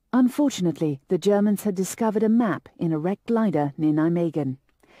 Unfortunately, the Germans had discovered a map in a wrecked glider near Nijmegen.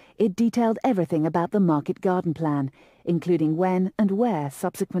 It detailed everything about the Market Garden Plan, including when and where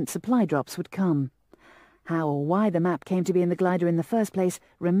subsequent supply drops would come. How or why the map came to be in the glider in the first place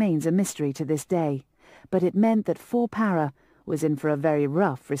remains a mystery to this day, but it meant that 4 Para was in for a very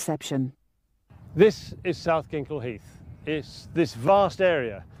rough reception. This is South Ginkle Heath. This vast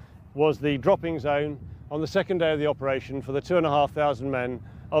area was the dropping zone on the second day of the operation for the 2,500 men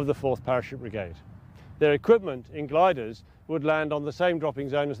of the 4th Parachute Brigade. Their equipment in gliders would land on the same dropping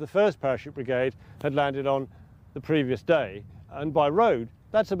zone as the 1st Parachute Brigade had landed on the previous day, and by road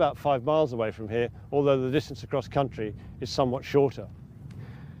that's about 5 miles away from here, although the distance across country is somewhat shorter.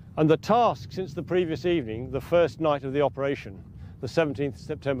 And the task since the previous evening, the first night of the operation, the 17th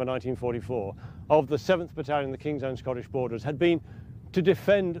September 1944, of the 7th Battalion, the King's Own Scottish Borders, had been to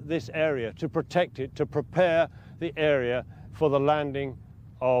defend this area, to protect it, to prepare the area for the landing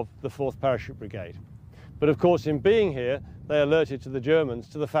of the 4th Parachute Brigade. But of course, in being here, they alerted to the Germans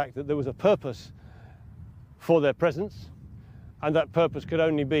to the fact that there was a purpose for their presence, and that purpose could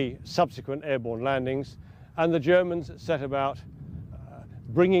only be subsequent airborne landings, and the Germans set about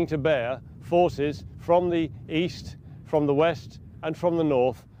bringing to bear forces from the east, from the west and from the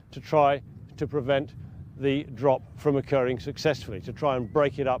north to try to prevent the drop from occurring successfully, to try and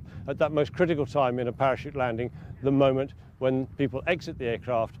break it up at that most critical time in a parachute landing, the moment when people exit the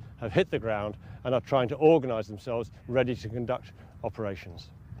aircraft, have hit the ground and are trying to organise themselves ready to conduct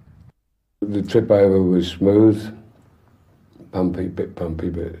operations. The trip over was smooth, bit bumpy,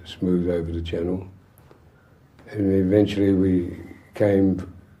 but smooth over the channel. And eventually we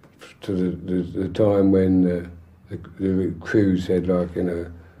came to the time when the crew said, like, you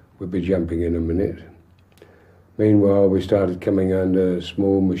know, we'll be jumping in a minute. Meanwhile, we started coming under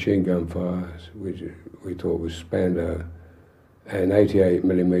small machine gun fires, which we thought was Spandau, and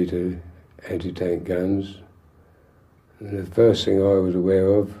 88mm anti-tank guns. And the first thing I was aware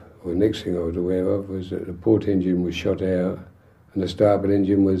of, or the next thing I was aware of, was that the port engine was shot out and the starboard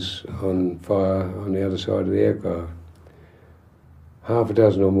engine was on fire on the other side of the aircraft. Half a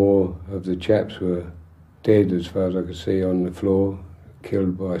dozen or more of the chaps were dead, as far as I could see, on the floor,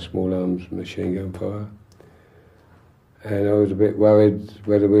 killed by small arms machine gun fire. And I was a bit worried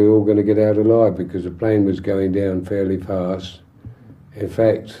whether we were all going to get out alive, because the plane was going down fairly fast. In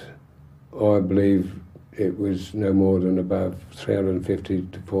fact, I believe it was no more than about 350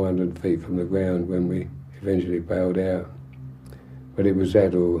 to 400 feet from the ground when we eventually bailed out. But it was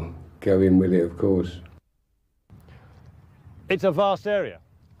that or go in with it, of course. It's a vast area,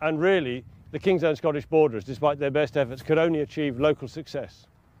 and really the King's Own Scottish Borders, despite their best efforts, could only achieve local success.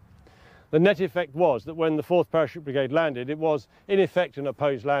 The net effect was that when the 4th Parachute Brigade landed, it was in effect an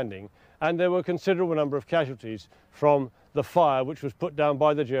opposed landing, and there were a considerable number of casualties from the fire which was put down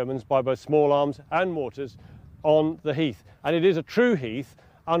by the Germans by both small arms and mortars on the heath. And it is a true heath,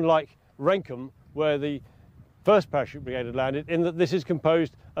 unlike Renkum, where the 1st Parachute Brigade had landed, in that this is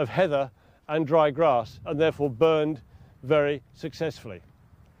composed of heather and dry grass, and therefore burned very successfully.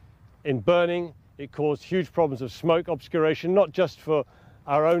 In burning, it caused huge problems of smoke obscuration, not just for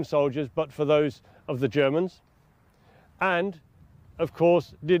our own soldiers, but for those of the Germans, and of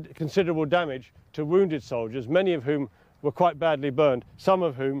course did considerable damage to wounded soldiers, many of whom were quite badly burned, some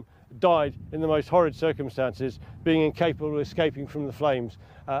of whom died in the most horrid circumstances, being incapable of escaping from the flames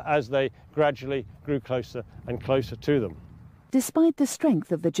as they gradually grew closer and closer to them. Despite the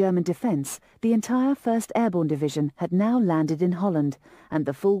strength of the German defence, the entire 1st Airborne Division had now landed in Holland, and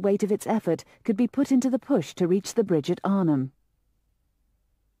the full weight of its effort could be put into the push to reach the bridge at Arnhem.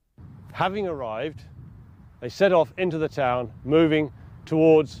 Having arrived, they set off into the town, moving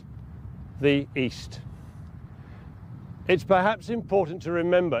towards the east. It's perhaps important to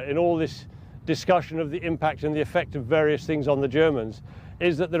remember in all this discussion of the impact and the effect of various things on the Germans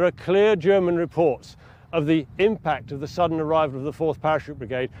is that there are clear German reports of the impact of the sudden arrival of the 4th Parachute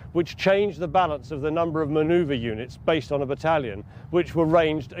Brigade, which changed the balance of the number of manoeuvre units based on a battalion, which were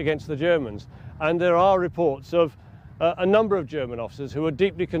ranged against the Germans. And there are reports of a number of German officers who are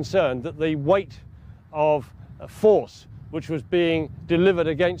deeply concerned that the weight of force which was being delivered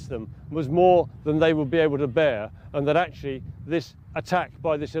against them was more than they would be able to bear, and that actually this attack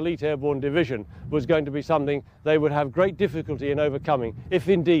by this elite airborne division was going to be something they would have great difficulty in overcoming, if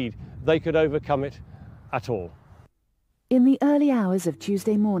indeed they could overcome it at all. In the early hours of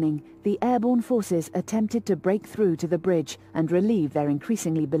Tuesday morning, the airborne forces attempted to break through to the bridge and relieve their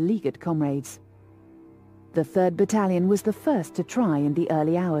increasingly beleaguered comrades. The 3rd Battalion was the first to try in the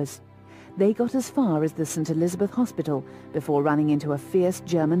early hours. They got as far as the St. Elizabeth Hospital before running into a fierce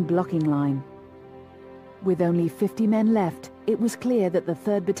German blocking line. With only 50 men left, it was clear that the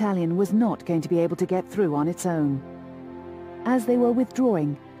 3rd Battalion was not going to be able to get through on its own. As they were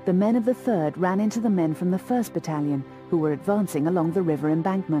withdrawing, the men of the 3rd ran into the men from the 1st Battalion, who were advancing along the river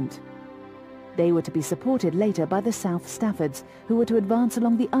embankment. They were to be supported later by the South Staffords, who were to advance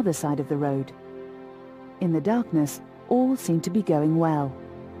along the other side of the road. In the darkness, all seemed to be going well.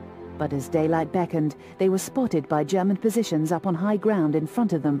 But as daylight beckoned, they were spotted by German positions up on high ground in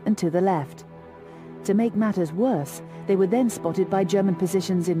front of them and to the left. To make matters worse, they were then spotted by German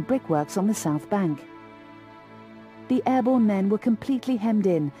positions in brickworks on the south bank. The airborne men were completely hemmed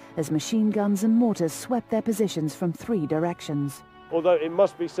in as machine guns and mortars swept their positions from 3 directions. Although it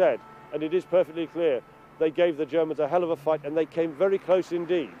must be said, and it is perfectly clear, they gave the Germans a hell of a fight, and they came very close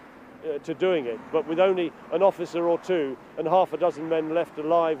indeed to doing it, but with only an officer or two and half a dozen men left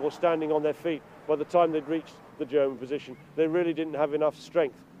alive or standing on their feet by the time they'd reached the German position, they really didn't have enough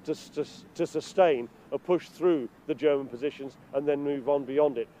strength to sustain a push through the German positions and then move on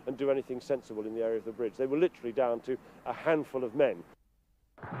beyond it and do anything sensible in the area of the bridge. They were literally down to a handful of men.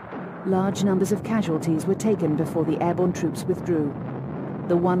 Large numbers of casualties were taken before the airborne troops withdrew.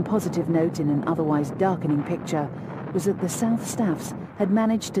 The one positive note in an otherwise darkening picture was that the South Staffs had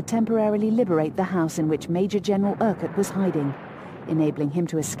managed to temporarily liberate the house in which Major General Urquhart was hiding, enabling him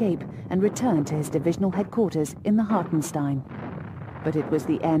to escape and return to his divisional headquarters in the Hartenstein. But it was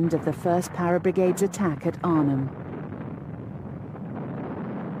the end of the 1st Para-Brigade's attack at Arnhem.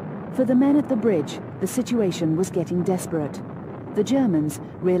 For the men at the bridge, the situation was getting desperate. The Germans,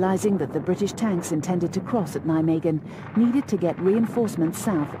 realizing that the British tanks intended to cross at Nijmegen, needed to get reinforcements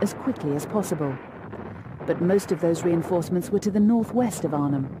south as quickly as possible. But most of those reinforcements were to the northwest of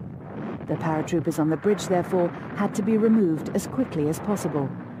Arnhem. The paratroopers on the bridge, therefore, had to be removed as quickly as possible.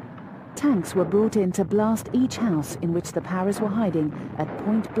 Tanks were brought in to blast each house in which the Paras were hiding at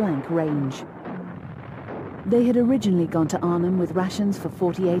point-blank range. They had originally gone to Arnhem with rations for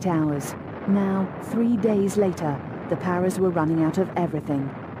 48 hours. Now, 3 days later, the Paras were running out of everything: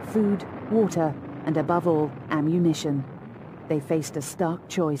 food, water, and above all, ammunition. They faced a stark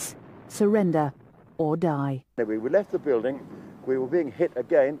choice: surrender or die. We left the building, we were being hit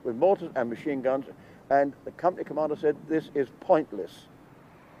again with mortars and machine guns, and the company commander said, "This is pointless.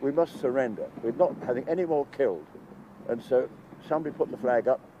 We must surrender. We're not having any more killed." And so somebody put the flag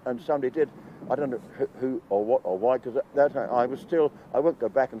up, and somebody did. I don't know who or what or why, because at that time I was still, I won't go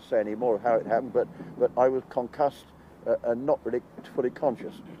back and say any more of how it happened, but I was concussed and not really fully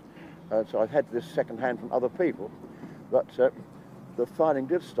conscious. So I've had this second hand from other people. But the firing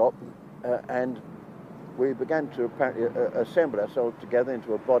did stop, and we began to apparently assemble ourselves together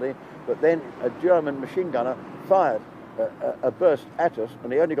into a body, but then a German machine gunner fired a burst at us,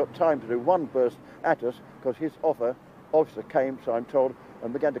 and he only got time to do one burst at us because his officer came, so I'm told,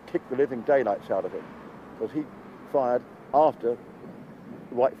 and began to kick the living daylights out of him, because he fired after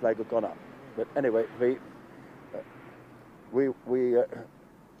the white flag had gone up. But anyway, the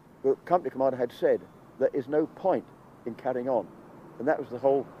company commander had said there is no point in carrying on, and that was the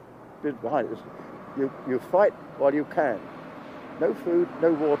whole business behind it. You fight while you can. No food,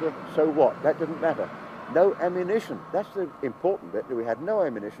 no water, so what? That doesn't matter. No ammunition. That's the important bit. We had no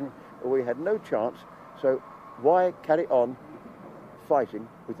ammunition, or we had no chance, so why carry on fighting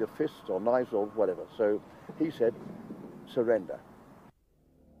with your fists or knives or whatever? So he said, surrender.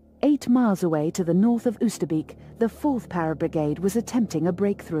 8 miles away to the north of Oosterbeek, the 4th Para-Brigade was attempting a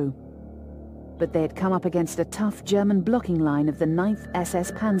breakthrough. But they had come up against a tough German blocking line of the 9th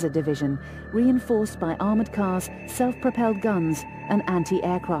SS Panzer Division, reinforced by armoured cars, self-propelled guns and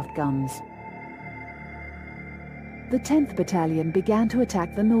anti-aircraft guns. The 10th Battalion began to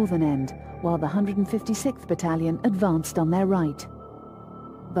attack the northern end, while the 156th Battalion advanced on their right.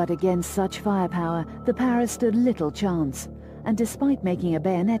 But against such firepower, the Paras stood little chance, and despite making a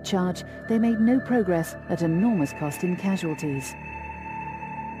bayonet charge, they made no progress at enormous cost in casualties.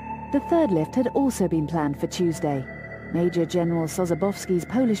 The third lift had also been planned for Tuesday. Major General Sosabowski's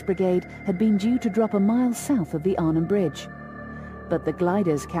Polish brigade had been due to drop a mile south of the Arnhem Bridge. But the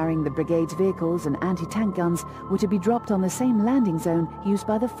gliders carrying the brigade's vehicles and anti-tank guns were to be dropped on the same landing zone used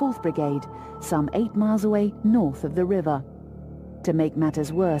by the 4th Brigade, some 8 miles away north of the river. To make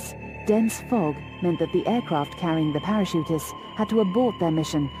matters worse, dense fog meant that the aircraft carrying the parachutists had to abort their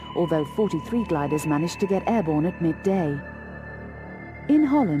mission, although 43 gliders managed to get airborne at midday. In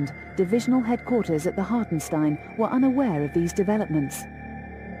Holland, divisional headquarters at the Hartenstein were unaware of these developments.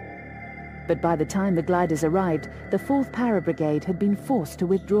 But by the time the gliders arrived, the 4th Para Brigade had been forced to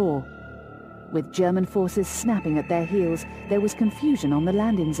withdraw. With German forces snapping at their heels, there was confusion on the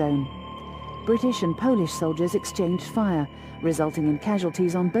landing zone. British and Polish soldiers exchanged fire, resulting in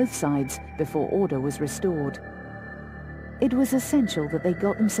casualties on both sides before order was restored. It was essential that they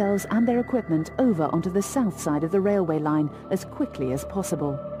got themselves and their equipment over onto the south side of the railway line as quickly as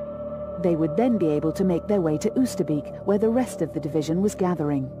possible. They would then be able to make their way to Oosterbeek, where the rest of the division was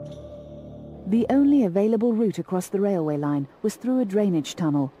gathering. The only available route across the railway line was through a drainage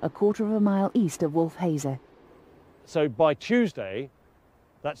tunnel a quarter of a mile east of Wolfhaze. So by Tuesday,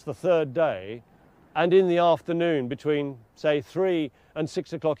 that's the third day, and in the afternoon between, say, 3 and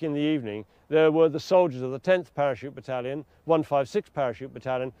 6 o'clock in the evening, there were the soldiers of the 10th Parachute Battalion, 156 Parachute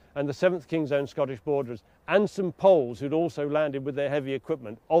Battalion, and the 7th King's Own Scottish Borderers, and some Poles who'd also landed with their heavy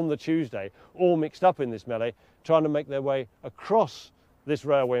equipment on the Tuesday, all mixed up in this melee, trying to make their way across this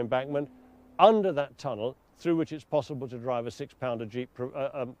railway embankment, under that tunnel, through which it's possible to drive a 6-pounder Jeep,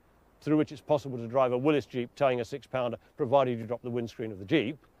 through which it's possible to drive a Willis Jeep towing a 6-pounder, provided you drop the windscreen of the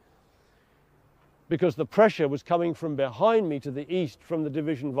Jeep. Because the pressure was coming from behind me to the east from the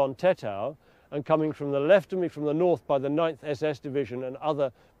Division von Tettau, and coming from the left of me from the north by the 9th SS Division and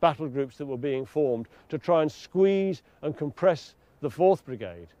other battle groups that were being formed to try and squeeze and compress the 4th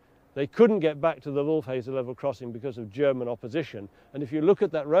Brigade. They couldn't get back to the Wolfhaze level crossing because of German opposition. And if you look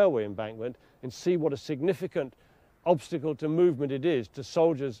at that railway embankment and see what a significant obstacle to movement it is to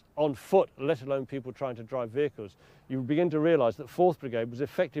soldiers on foot, let alone people trying to drive vehicles, you begin to realise that 4th Brigade was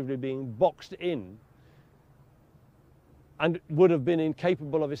effectively being boxed in and would have been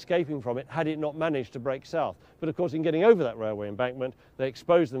incapable of escaping from it had it not managed to break south. But of course, in getting over that railway embankment, they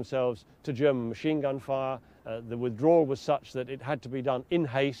exposed themselves to German machine gun fire. The withdrawal was such that it had to be done in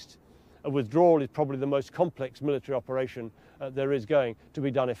haste. A withdrawal is probably the most complex military operation there is going to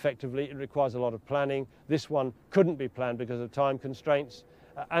be done effectively. It requires a lot of planning. This one couldn't be planned because of time constraints,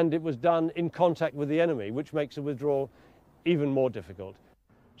 and it was done in contact with the enemy, which makes a withdrawal even more difficult.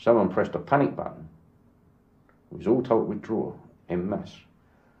 Someone pressed a panic button. We was all told to withdraw en masse.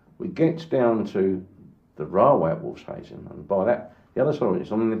 We get down to the railway at Wolfhazen, and by that, the other side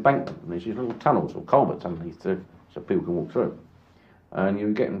is on an embankment, and there's these little tunnels or culverts underneath so people can walk through. And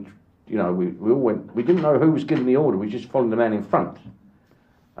you're getting, you know, we all went, we didn't know who was giving the order, we just followed the man in front.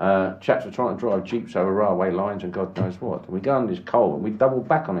 Chaps were trying to drive jeeps over railway lines and God knows what. And we go under this coal and we doubled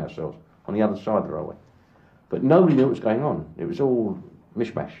back on ourselves on the other side of the railway. But nobody knew what was going on. It was all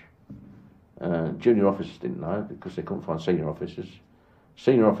mishmash. Junior officers didn't know because they couldn't find senior officers.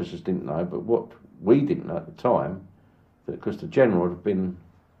 Senior officers didn't know, but what we didn't know at the time, that because the general had been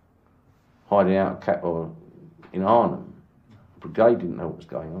hiding out or in Arnhem, the brigade didn't know what was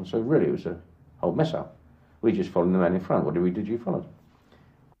going on, so really it was a whole mess up. We just followed the man in front. What did you follow?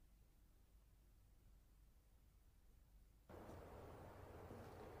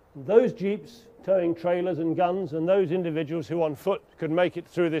 Those jeeps towing trailers and guns, and those individuals who on foot could make it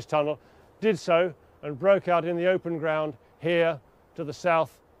through this tunnel did so and broke out in the open ground here to the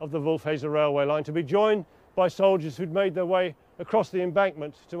south of the Wolfhaze railway line, to be joined by soldiers who'd made their way across the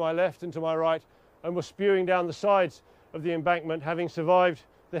embankment to my left and to my right and were spewing down the sides of the embankment, having survived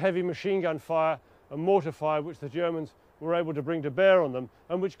the heavy machine gun fire and mortar fire which the Germans were able to bring to bear on them,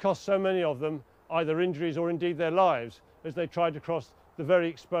 and which cost so many of them either injuries or indeed their lives as they tried to cross the very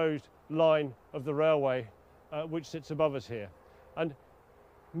exposed line of the railway which sits above us here. And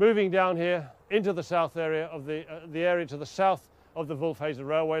moving down here into the south area of the area to the south of the Wolfhaze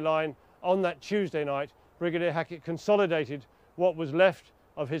railway line, on that Tuesday night, Brigadier Hackett consolidated what was left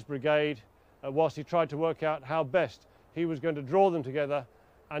of his brigade whilst he tried to work out how best he was going to draw them together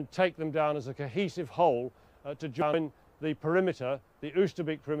and take them down as a cohesive whole to join the perimeter, the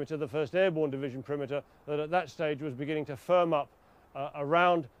Oosterbeek perimeter, the 1st Airborne Division perimeter, that at that stage was beginning to firm up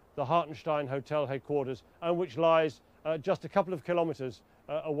around the Hartenstein Hotel headquarters, and which lies just a couple of kilometres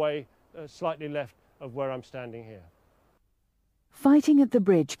away, slightly left of where I'm standing here. Fighting at the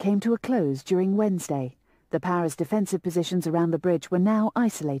bridge came to a close during Wednesday. The Paris defensive positions around the bridge were now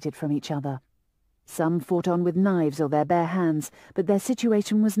isolated from each other. Some fought on with knives or their bare hands, but their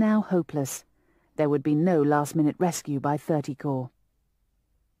situation was now hopeless. There would be no last-minute rescue by 30 Corps.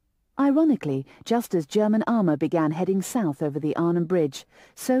 Ironically, just as German armour began heading south over the Arnhem Bridge,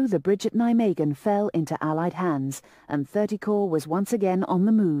 so the bridge at Nijmegen fell into Allied hands, and 30 Corps was once again on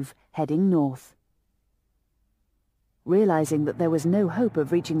the move, heading north. Realising that there was no hope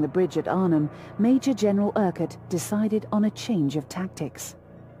of reaching the bridge at Arnhem, Major General Urquhart decided on a change of tactics.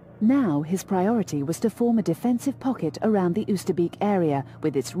 Now his priority was to form a defensive pocket around the Oosterbeek area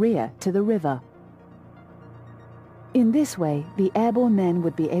with its rear to the river. In this way, the airborne men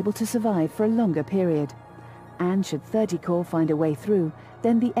would be able to survive for a longer period. And should 30 Corps find a way through,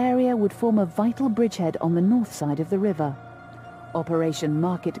 then the area would form a vital bridgehead on the north side of the river. Operation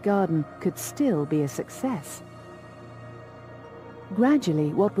Market Garden could still be a success. Gradually,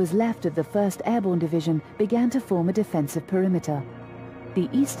 what was left of the 1st Airborne Division began to form a defensive perimeter. The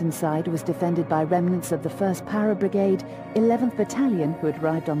eastern side was defended by remnants of the 1st Para Brigade, 11th Battalion, who had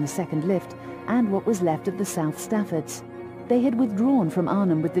arrived on the 2nd Lift, and what was left of the South Staffords. They had withdrawn from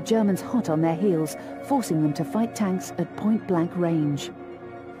Arnhem with the Germans hot on their heels, forcing them to fight tanks at point-blank range.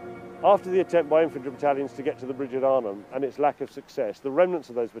 After the attempt by infantry battalions to get to the bridge at Arnhem and its lack of success, the remnants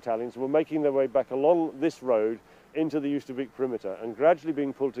of those battalions were making their way back along this road into the Oosterbeek perimeter and gradually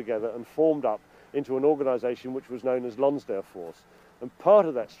being pulled together and formed up into an organisation which was known as Lonsdale Force. And part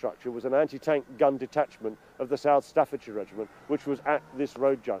of that structure was an anti-tank gun detachment of the South Staffordshire Regiment, which was at this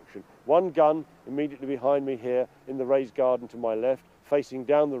road junction. One gun immediately behind me here in the raised garden to my left, facing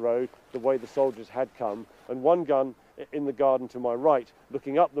down the road the way the soldiers had come, and one gun in the garden to my right,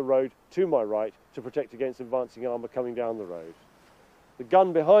 looking up the road to my right to protect against advancing armour coming down the road. The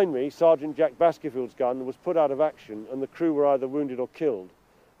gun behind me, Sergeant Jack Baskerville's gun, was put out of action and the crew were either wounded or killed,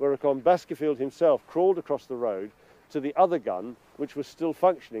 whereupon Baskerville himself crawled across the road to the other gun, which was still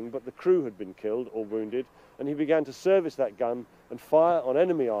functioning, but the crew had been killed or wounded, and he began to service that gun and fire on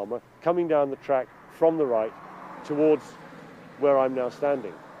enemy armour coming down the track from the right towards where I'm now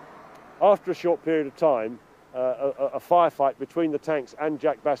standing. After a short period of time, a firefight between the tanks and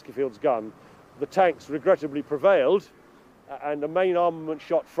Jack Baskerville's gun, the tanks regrettably prevailed, and a main armament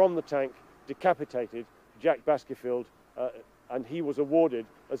shot from the tank decapitated Jack Baskerville, and he was awarded,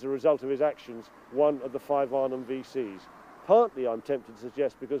 as a result of his actions, one of the 5 Arnhem VCs. Partly, I'm tempted to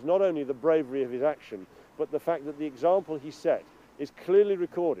suggest, because not only the bravery of his action, but the fact that the example he set is clearly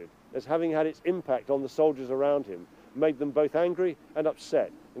recorded as having had its impact on the soldiers around him, made them both angry and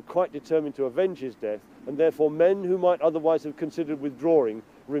upset, and quite determined to avenge his death, and therefore men who might otherwise have considered withdrawing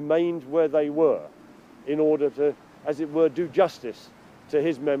remained where they were in order to, as it were, do justice to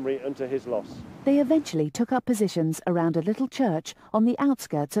his memory and to his loss. They eventually took up positions around a little church on the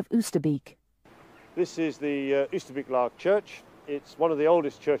outskirts of Oosterbeek. This is the Oosterbeek Lark Church. It's one of the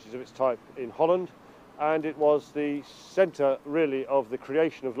oldest churches of its type in Holland, and it was the centre, really, of the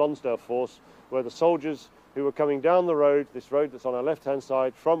creation of Lonsdale Force, where the soldiers who were coming down the road, this road that's on our left-hand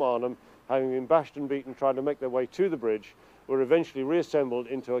side from Arnhem, having been bashed and beaten, trying to make their way to the bridge, were eventually reassembled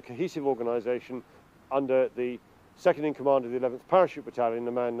into a cohesive organisation under the second in command of the 11th Parachute Battalion,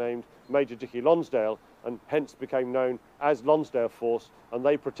 a man named Major Dickie Lonsdale, and hence became known as Lonsdale Force, and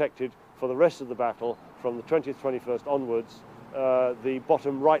they protected for the rest of the battle from the 20th, 21st onwards the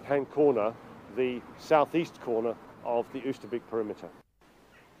bottom right-hand corner, the southeast corner of the Oosterbeek perimeter.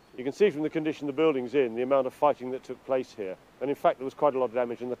 You can see from the condition the building's in, the amount of fighting that took place here, and in fact there was quite a lot of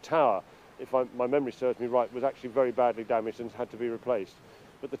damage, and the tower, if my memory serves me right, was actually very badly damaged and had to be replaced.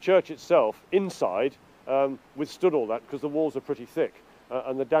 But the church itself, inside, withstood all that because the walls are pretty thick,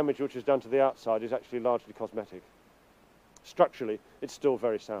 and the damage which is done to the outside is actually largely cosmetic. Structurally, it's still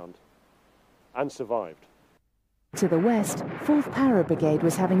very sound and survived. To the west, 4th Para Brigade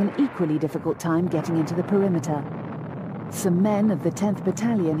was having an equally difficult time getting into the perimeter. Some men of the 10th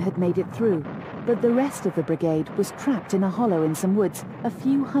Battalion had made it through, but the rest of the brigade was trapped in a hollow in some woods a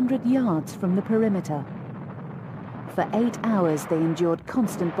few hundred yards from the perimeter. For 8 hours they endured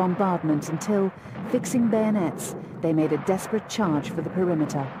constant bombardment until, fixing bayonets, they made a desperate charge for the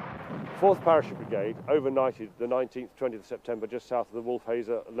perimeter. 4th Parachute Brigade overnighted the 19th, 20th September just south of the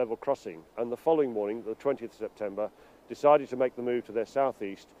Wolfhazer level crossing, and the following morning, the 20th September, decided to make the move to their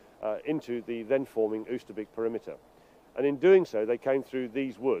southeast into the then forming Oosterbeek perimeter. And in doing so, they came through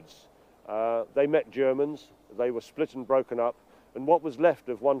these woods. They met Germans, they were split and broken up, and what was left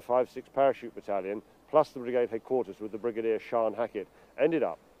of 156 Parachute Battalion, plus the brigade headquarters with the Brigadier Sean Hackett, ended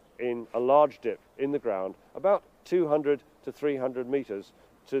up in a large dip in the ground, about 200 to 300 metres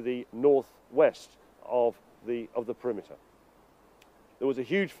to the northwest of the perimeter. There was a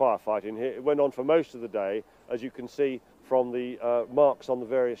huge firefight in here. It went on for most of the day, as you can see from the marks on the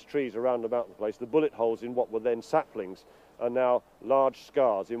various trees around about the place. The bullet holes in what were then saplings are now large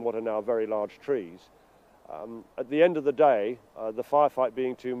scars in what are now very large trees. At the end of the day, the firefight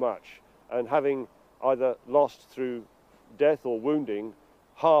being too much, and having either lost through death or wounding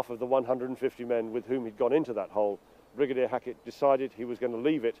half of the 150 men with whom he'd gone into that hole, Brigadier Hackett decided he was going to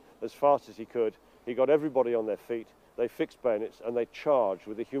leave it as fast as he could. He got everybody on their feet, they fixed bayonets, and they charged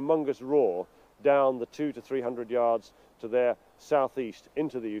with a humongous roar down the 200 to 300 yards to their southeast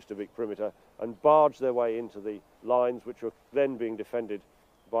into the Oosterbeek perimeter, and barged their way into the lines which were then being defended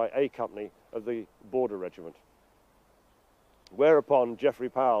by A Company of the Border Regiment. Whereupon Geoffrey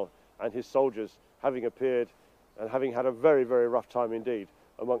Powell and his soldiers, having appeared and having had a very, very rough time indeed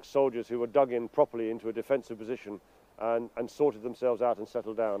amongst soldiers who were dug in properly into a defensive position and sorted themselves out and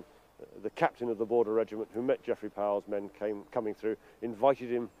settled down, the captain of the Border Regiment, who met Geoffrey Powell's men coming through,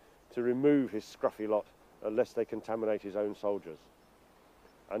 invited him to remove his scruffy lot lest they contaminate his own soldiers.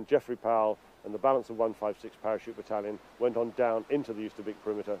 And Geoffrey Powell and the balance of 156 Parachute Battalion went on down into the Oosterbeek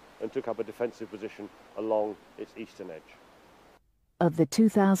perimeter and took up a defensive position along its eastern edge. Of the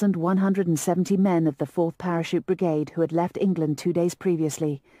 2,170 men of the 4th Parachute Brigade who had left England 2 days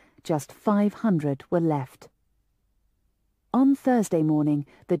previously, just 500 were left. On Thursday morning,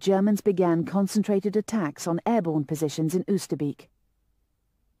 the Germans began concentrated attacks on airborne positions in Oosterbeek.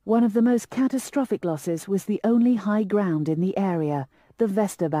 One of the most catastrophic losses was the only high ground in the area, the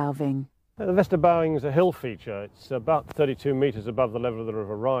Westerbauwing. The Westerbauwing is a hill feature. It's about 32 metres above the level of the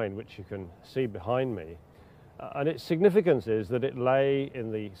River Rhine, which you can see behind me. And its significance is that it lay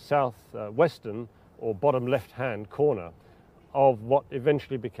in the south-western or bottom left-hand corner of what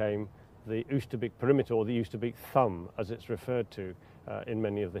eventually became the Oosterbeek perimeter, or the Oosterbeek thumb, as it's referred to in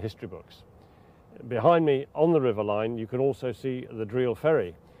many of the history books. Behind me on the River Line you can also see the Driel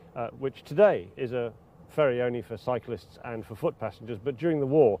ferry, which today is a ferry only for cyclists and for foot passengers, but during the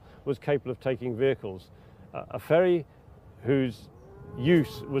war was capable of taking vehicles. A ferry whose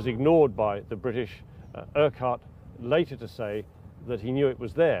use was ignored by the British. Urquhart later to say that he knew it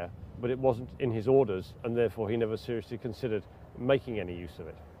was there, but it wasn't in his orders, and therefore he never seriously considered making any use of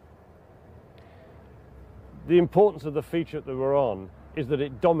it. The importance of the feature that we're on is that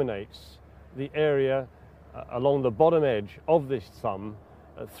it dominates the area along the bottom edge of this thumb,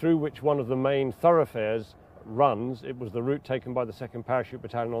 through which one of the main thoroughfares runs. It was the route taken by the 2nd Parachute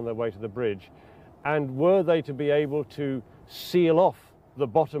Battalion on their way to the bridge, and were they to be able to seal off the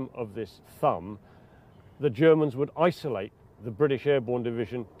bottom of this thumb, the Germans would isolate the British Airborne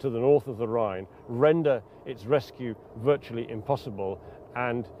Division to the north of the Rhine, render its rescue virtually impossible,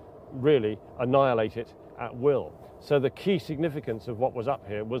 and really annihilate it at will. So the key significance of what was up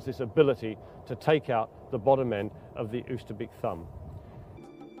here was this ability to take out the bottom end of the Oosterbeek thumb.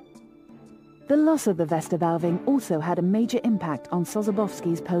 The loss of the Westerbauwing also had a major impact on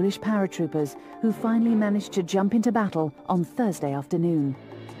Sosabowski's Polish paratroopers, who finally managed to jump into battle on Thursday afternoon.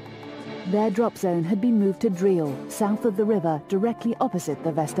 Their drop zone had been moved to Driel, south of the river, directly opposite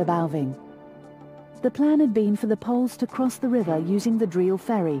the Westerbauwing. The plan had been for the Poles to cross the river using the Driel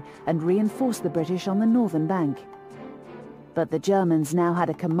ferry and reinforce the British on the northern bank. But the Germans now had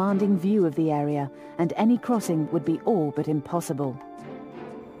a commanding view of the area, and any crossing would be all but impossible.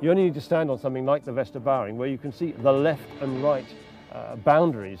 You only need to stand on something like the Westerbauwing, where you can see the left and right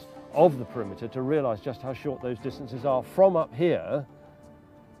boundaries of the perimeter, to realise just how short those distances are. From up here,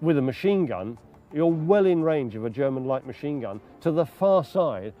 with a machine gun, you're well in range of a German light machine gun to the far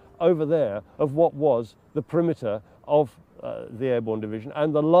side over there of what was the perimeter of the Airborne Division,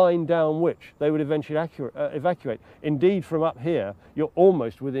 and the line down which they would eventually evacuate. Indeed, from up here, you're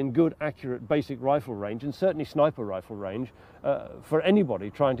almost within good, accurate basic rifle range, and certainly sniper rifle range, for anybody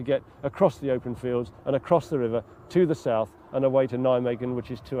trying to get across the open fields and across the river to the south and away to Nijmegen,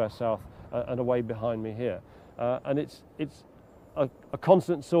 which is to our south, and away behind me here. And it's a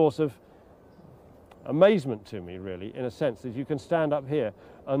constant source of amazement to me, really, in a sense, that you can stand up here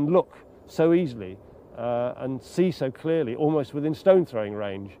and look so easily and see so clearly, almost within stone throwing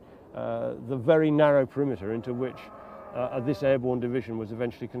range, the very narrow perimeter into which this airborne division was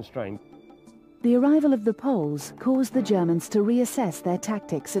eventually constrained. The arrival of the Poles caused the Germans to reassess their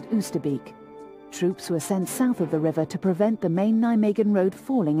tactics at Oosterbeek. Troops were sent south of the river to prevent the main Nijmegen road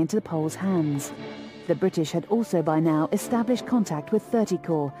falling into the Poles' hands. The British had also by now established contact with 30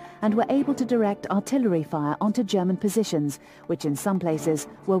 Corps and were able to direct artillery fire onto German positions, which in some places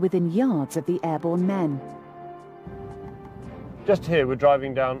were within yards of the airborne men. Just here we're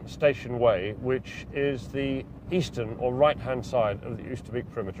driving down Station Way, which is the eastern or right-hand side of the Oosterbeek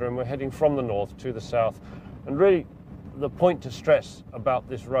perimeter, and we're heading from the north to the south. And really, the point to stress about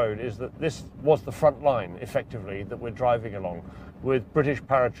this road is that this was the front line, effectively, that we're driving along, with British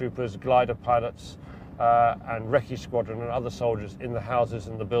paratroopers, glider pilots, and recce squadron and other soldiers in the houses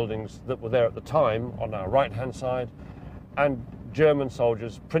and the buildings that were there at the time on our right-hand side, and German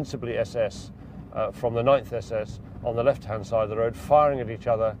soldiers, principally SS, from the 9th SS, on the left-hand side of the road, firing at each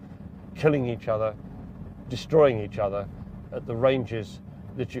other, killing each other, destroying each other at the ranges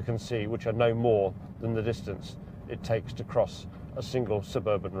that you can see, which are no more than the distance it takes to cross a single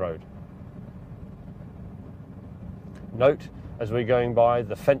suburban road. Note, as we're going by,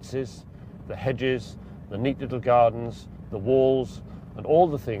 the fences, the hedges, the neat little gardens, the walls, and all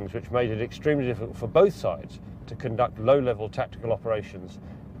the things which made it extremely difficult for both sides to conduct low-level tactical operations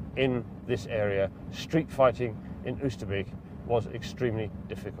in this area. Street fighting in Oosterbeek was extremely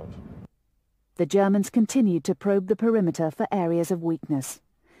difficult. The Germans continued to probe the perimeter for areas of weakness.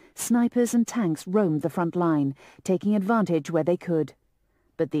 Snipers and tanks roamed the front line, taking advantage where they could.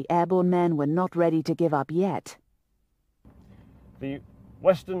 But the airborne men were not ready to give up yet. The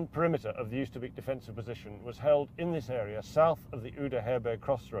western perimeter of the Oosterbeek defensive position was held in this area south of the Uda-Herberg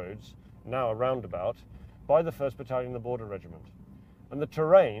crossroads, now a roundabout, by the 1st Battalion, the Border Regiment. And the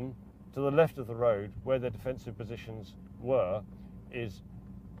terrain to the left of the road, where their defensive positions were, is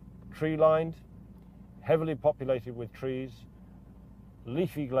tree-lined, heavily populated with trees,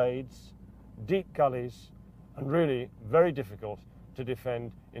 leafy glades, deep gullies, and really very difficult to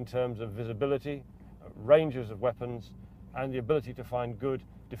defend in terms of visibility, ranges of weapons, and the ability to find good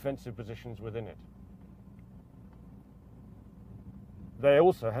defensive positions within it. They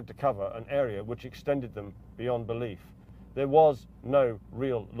also had to cover an area which extended them beyond belief. There was no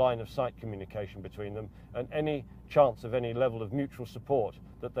real line of sight communication between them, and any chance of any level of mutual support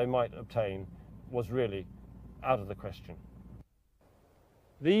that they might obtain was really out of the question.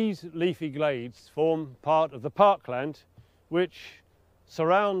 These leafy glades form part of the parkland which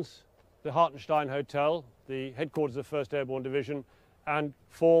surrounds the Hartenstein Hotel, the headquarters of 1st Airborne Division, and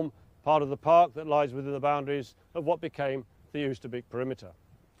form part of the park that lies within the boundaries of what became the Oosterbeek perimeter.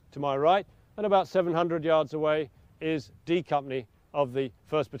 To my right, and about 700 yards away, is D Company of the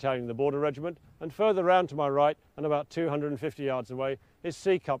 1st Battalion, the Border Regiment, and further round to my right, and about 250 yards away, is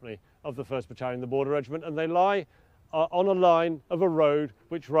C Company of the 1st Battalion, the Border Regiment, and they lie on a line of a road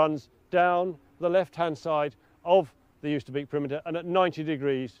which runs down the left-hand side of the Oosterbeek perimeter and at 90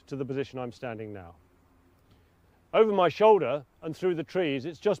 degrees to the position I'm standing now. Over my shoulder and through the trees,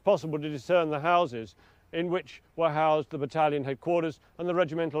 it's just possible to discern the houses in which were housed the battalion headquarters and the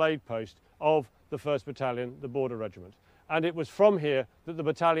regimental aid post of the 1st Battalion, the Border Regiment. And it was from here that the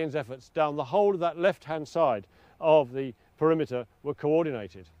battalion's efforts down the whole of that left-hand side of the perimeter were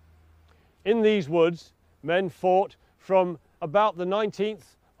coordinated. In these woods, men fought from about the 19th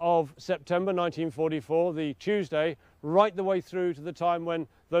of September 1944, the Tuesday, right the way through to the time when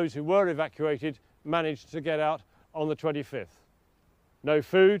those who were evacuated managed to get out on the 25th. No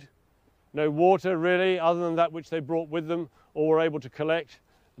food, no water really, other than that which they brought with them or were able to collect.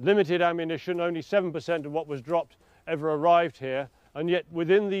 Limited ammunition, only 7% of what was dropped ever arrived here, and yet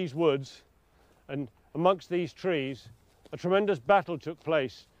within these woods and amongst these trees, a tremendous battle took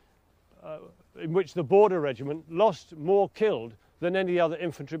place in which the Border Regiment lost more killed than any other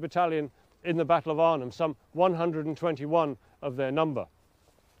infantry battalion in the Battle of Arnhem, some 121 of their number.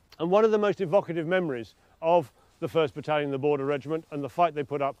 And one of the most evocative memories of the 1st Battalion, the Border Regiment, and the fight they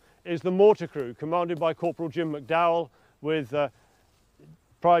put up is the mortar crew, commanded by Corporal Jim McDowell, with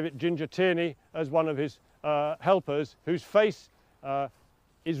Private Ginger Tierney as one of his helpers, whose face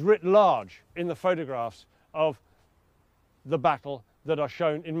is writ large in the photographs of the battle that are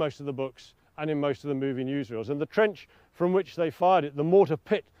shown in most of the books and in most of the movie newsreels. And the trench from which they fired it, the mortar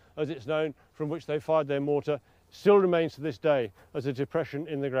pit as it's known, from which they fired their mortar, still remains to this day as a depression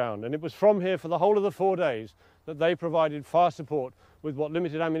in the ground. And it was from here for the whole of the 4 days that they provided fire support with what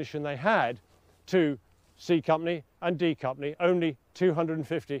limited ammunition they had to C Company and D Company, only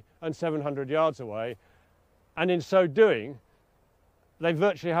 250 and 700 yards away. And in so doing, they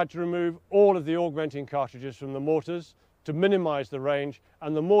virtually had to remove all of the augmenting cartridges from the mortars to minimise the range,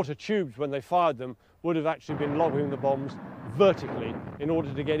 and the mortar tubes, when they fired them, would have actually been lobbing the bombs vertically in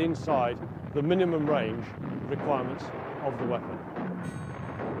order to get inside the minimum range requirements of the weapon.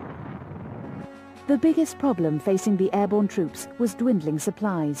 The biggest problem facing the airborne troops was dwindling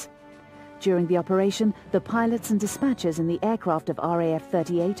supplies. During the operation, the pilots and dispatchers in the aircraft of RAF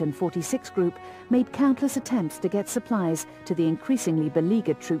 38 and 46 Group made countless attempts to get supplies to the increasingly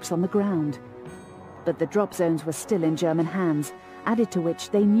beleaguered troops on the ground. But the drop zones were still in German hands, added to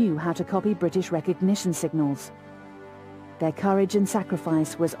which they knew how to copy British recognition signals. Their courage and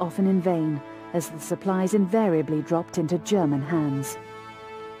sacrifice was often in vain, as the supplies invariably dropped into German hands.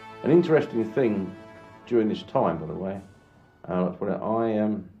 An interesting thing during this time, by the way,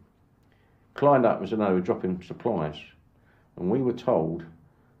 I climbed up and said, no, we're dropping supplies. And we were told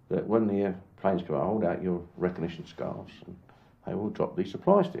that when the planes come out, hold out your recognition scarves and they will drop these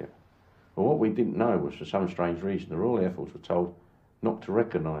supplies to you. But what we didn't know was, for some strange reason, the Royal Air Force were told not to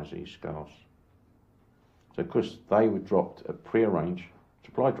recognise these scarves. So, of course, they were dropped at pre-arranged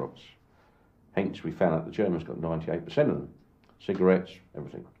supply drops. Hence, we found out the Germans got 98% of them. Cigarettes,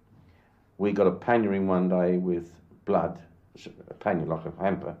 everything. We got a pannier in one day with blood, a pannier like a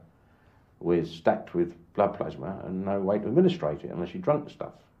hamper, stacked with blood plasma and no way to administrate it unless you drunk the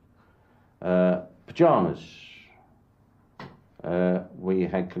stuff. Pyjamas. We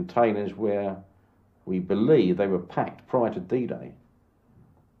had containers where we believe they were packed prior to D-Day,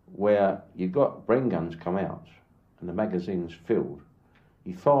 where you got Bren guns come out and the magazines filled.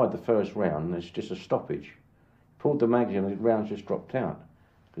 You fired the first round and there's just a stoppage. Pulled the magazine and the rounds just dropped out.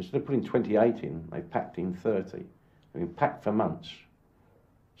 Because instead of putting 28 in, they packed in 30. They've been packed for months.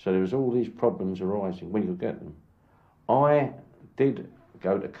 So there was all these problems arising when you could get them. I did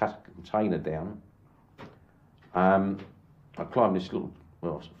go to cut a container down. I climbed this little,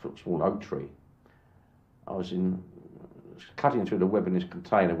 small oak tree. I was cutting through the web in this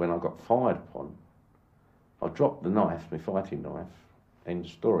container when I got fired upon. I dropped the knife, my fighting knife, end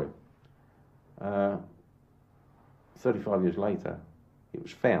of story. 35 years later, it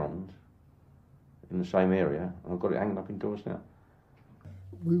was found in the same area, and I've got it hanging up indoors now.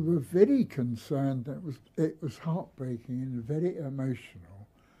 We were very concerned. It was heartbreaking and very emotional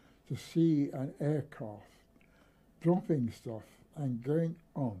to see an aircraft dropping stuff and going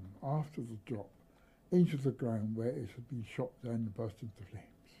on after the drop into the ground where it had been shot down and burst into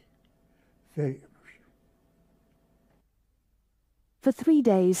flames. Very emotional. For 3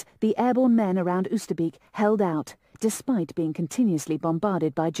 days, the airborne men around Oosterbeek held out, despite being continuously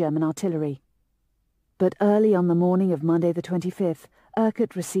bombarded by German artillery. But early on the morning of Monday the 25th,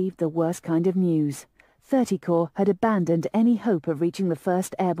 Urquhart received the worst kind of news. 30 Corps had abandoned any hope of reaching the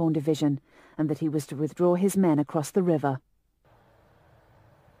 1st Airborne Division, and that he was to withdraw his men across the river.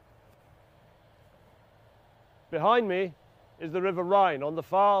 Behind me is the River Rhine. On the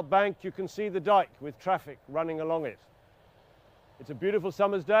far bank you can see the dike with traffic running along it. It's a beautiful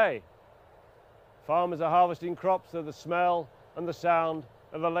summer's day. Farmers are harvesting crops to the smell and the sound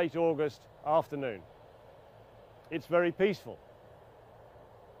of a late August afternoon. It's very peaceful.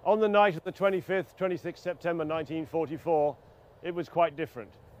 On the night of the 25th, 26th September 1944, it was quite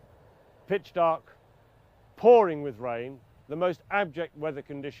different. Pitch dark, pouring with rain, the most abject weather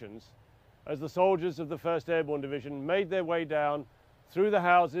conditions, as the soldiers of the 1st Airborne Division made their way down through the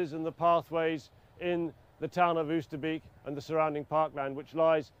houses and the pathways in the town of Oosterbeek and the surrounding parkland, which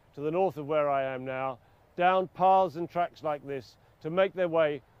lies to the north of where I am now, down paths and tracks like this to make their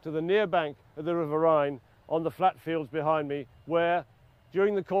way to the near bank of the River Rhine on the flat fields behind me, where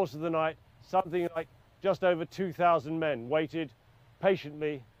during the course of the night something like just over 2,000 men waited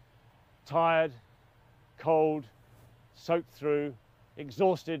patiently, tired, cold, soaked through,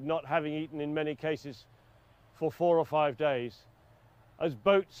 exhausted, not having eaten in many cases for 4 or 5 days, as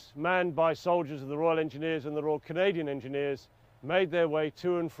boats manned by soldiers of the Royal Engineers and the Royal Canadian Engineers made their way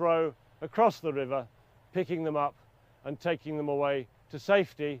to and fro across the river, picking them up and taking them away to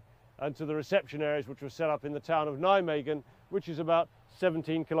safety and to the reception areas which were set up in the town of Nijmegen, which is about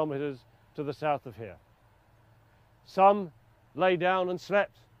 17 kilometres to the south of here. Some lay down and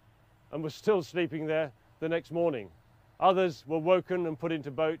slept and were still sleeping there the next morning. Others were woken and put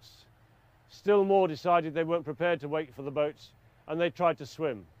into boats. Still more decided they weren't prepared to wait for the boats, and they tried to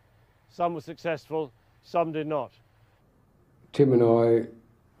swim. Some were successful, some did not. Tim and I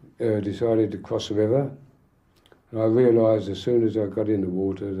decided to cross the river, and I realised as soon as I got in the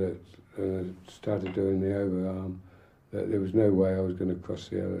water that started doing the overarm, that there was no way I was going to cross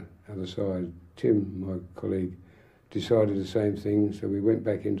the other side. Tim, my colleague, decided the same thing, so we went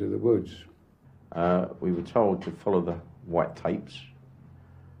back into the woods. We were told to follow the white tapes,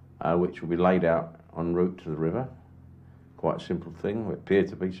 which will be laid out en route to the river. Quite a simple thing, it appeared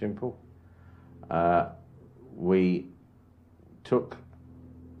to be simple. We took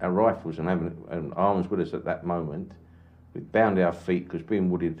our rifles and arms with us at that moment. We bound our feet, because being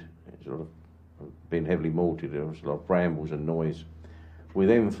wooded, sort of being heavily mortared, there was a lot of brambles and noise. We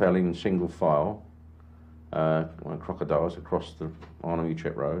then fell in single file, like crocodiles, across the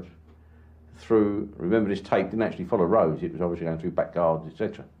Arnhem-Utrecht road. Remember this tape didn't actually follow roads, it was obviously going through back gardens,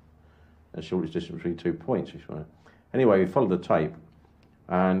 etc. The shortest distance between 2 points. Anyway, we followed the tape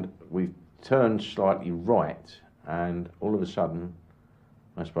and we turned slightly right, and all of a sudden,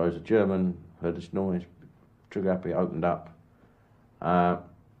 I suppose, a German heard this noise, trigger happy, opened up. The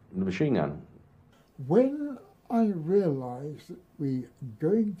machine gun. When I realised that we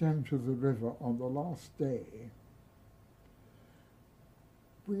going down to the river on the last day,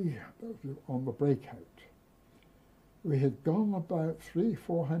 on the breakout, we had gone about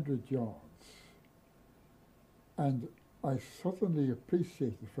 300-400 yards, and I suddenly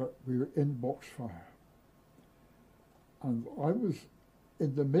appreciated the fact we were in box fire. And I was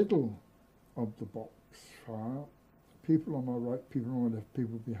in the middle of the box fire, people on my right, people on my left,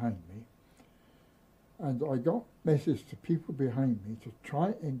 people behind me. And I got messages to people behind me to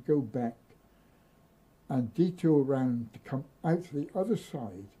try and go back and detour around to come out to the other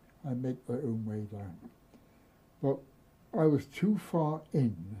side and make their own way down. But I was too far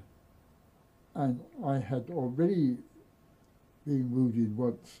in, and I had already been wounded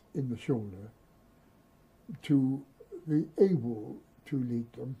once in the shoulder to be able to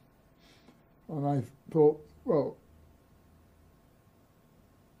lead them. And I thought, well,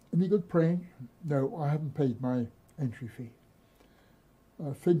 any good praying? No, I haven't paid my entry fee.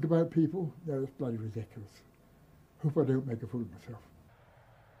 Think about people? No, it's bloody ridiculous. Hope I don't make a fool of myself.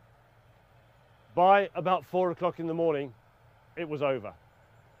 By about 4 o'clock in the morning, it was over.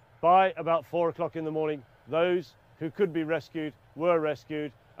 By about 4 o'clock in the morning, those who could be rescued were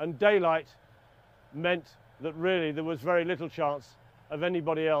rescued, and daylight meant that really there was very little chance of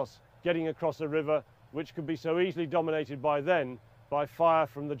anybody else getting across a river which could be so easily dominated by then by fire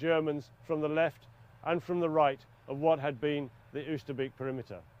from the Germans from the left and from the right of what had been the Oosterbeek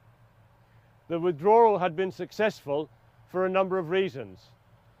perimeter. The withdrawal had been successful for a number of reasons.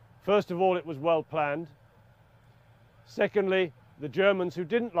 First of all, it was well planned. Secondly, the Germans, who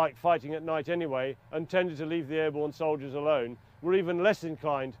didn't like fighting at night anyway and tended to leave the airborne soldiers alone, were even less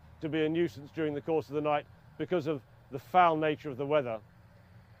inclined to be a nuisance during the course of the night because of the foul nature of the weather.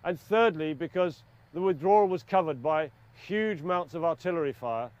 And thirdly, because the withdrawal was covered by huge amounts of artillery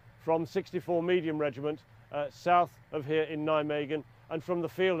fire from 64 Medium Regiment south of here in Nijmegen and from the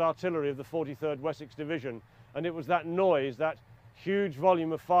field artillery of the 43rd Wessex Division. And it was that noise, that huge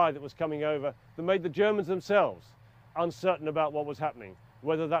volume of fire that was coming over, that made the Germans themselves uncertain about what was happening,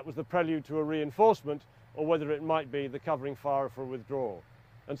 whether that was the prelude to a reinforcement or whether it might be the covering fire for a withdrawal.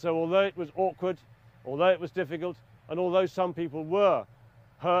 And so although it was awkward, although it was difficult, and although some people were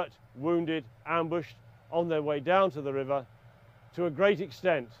hurt, wounded, ambushed on their way down to the river, to a great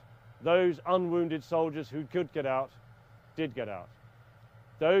extent, those unwounded soldiers who could get out, did get out.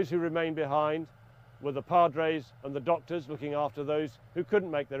 Those who remained behind were the padres and the doctors looking after those who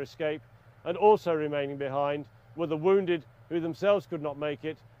couldn't make their escape, and also remaining behind were the wounded who themselves could not make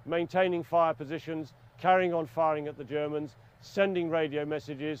it, maintaining fire positions, carrying on firing at the Germans, sending radio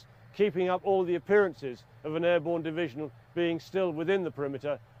messages, keeping up all the appearances of an airborne division being still within the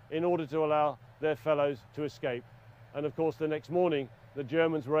perimeter in order to allow their fellows to escape. And of course the next morning the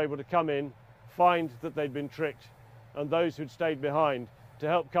Germans were able to come in, find that they'd been tricked, and those who'd stayed behind to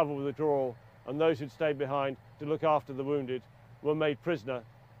help cover the withdrawal and those who'd stayed behind to look after the wounded were made prisoner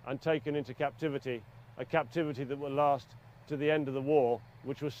and taken into captivity, a captivity that would last to the end of the war,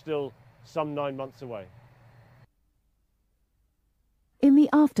 which was still some 9 months away. In the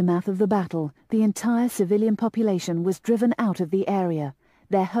aftermath of the battle, the entire civilian population was driven out of the area,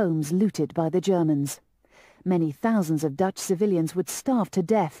 their homes looted by the Germans. Many thousands of Dutch civilians would starve to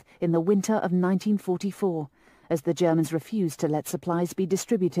death in the winter of 1944, as the Germans refused to let supplies be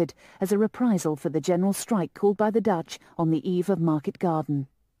distributed as a reprisal for the general strike called by the Dutch on the eve of Market Garden.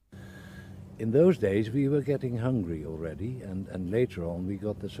 In those days we were getting hungry already, and later on we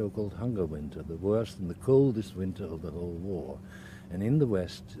got the so-called hunger winter, the worst and the coldest winter of the whole war. And in the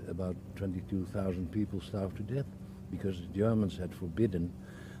West, about 22,000 people starved to death because the Germans had forbidden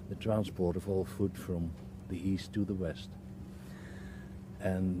the transport of all food from the east to the west.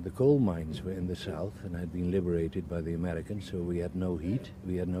 And the coal mines were in the south and had been liberated by the Americans, so we had no heat,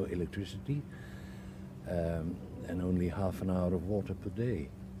 we had no electricity, and only half an hour of water per day.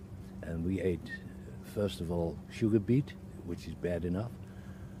 And we ate, first of all, sugar beet, which is bad enough,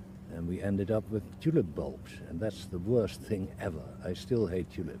 and we ended up with tulip bulbs, and that's the worst thing ever. I still hate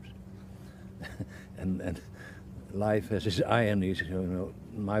tulips. and life has its ironies, you know.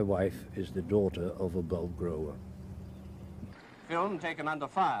 My wife is the daughter of a bulb grower. Film taken under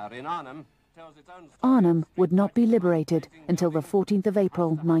fire in Arnhem tells its own story. Arnhem would not be liberated until the 14th of April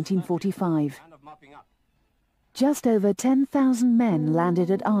 1945. Just over 10,000 men landed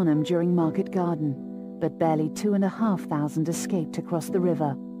at Arnhem during Market Garden, but barely 2,500 escaped across the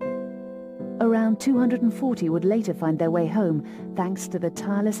river. Around 240 would later find their way home thanks to the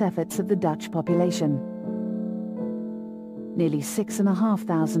tireless efforts of the Dutch population. Nearly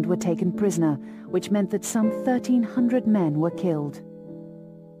 6,500 were taken prisoner, which meant that some 1,300 men were killed.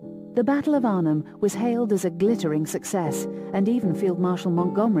 The Battle of Arnhem was hailed as a glittering success, and even Field Marshal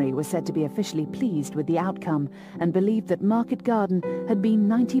Montgomery was said to be officially pleased with the outcome and believed that Market Garden had been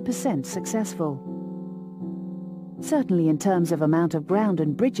 90% successful. Certainly in terms of amount of ground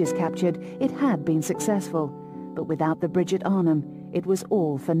and bridges captured, it had been successful, but without the bridge at Arnhem, it was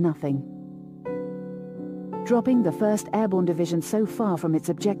all for nothing. Dropping the 1st Airborne Division so far from its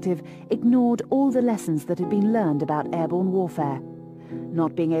objective ignored all the lessons that had been learned about airborne warfare.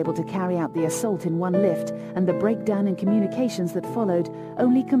 Not being able to carry out the assault in one lift and the breakdown in communications that followed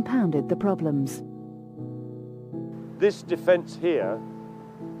only compounded the problems. This defence here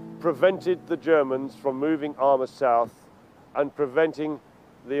prevented the Germans from moving armour south and preventing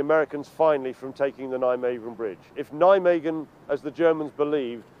the Americans finally from taking the Nijmegen bridge. If Nijmegen, as the Germans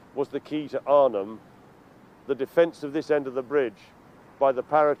believed, was the key to Arnhem, the defence of this end of the bridge by the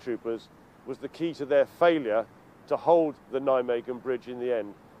paratroopers was the key to their failure to hold the Nijmegen bridge in the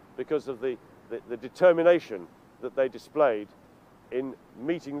end, because of the determination that they displayed in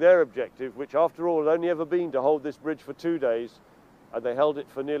meeting their objective, which after all had only ever been to hold this bridge for 2 days, and they held it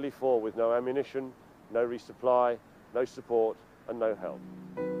for nearly 4 with no ammunition, no resupply, no support and no help.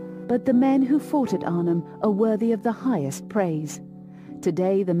 But the men who fought at Arnhem are worthy of the highest praise.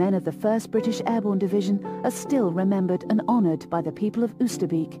 Today, the men of the 1st British Airborne Division are still remembered and honoured by the people of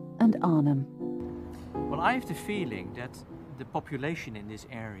Oosterbeek and Arnhem. Well, I have the feeling that the population in this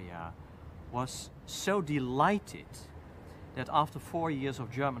area was so delighted that after 4 years of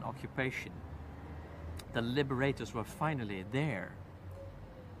German occupation, the liberators were finally there.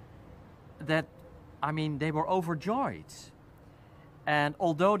 That, I mean, they were overjoyed. And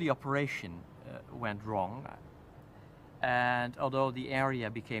although the operation went wrong, and although the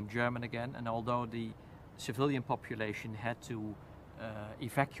area became German again, and although the civilian population had to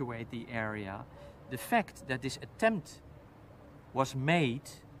evacuate the area, the fact that this attempt was made,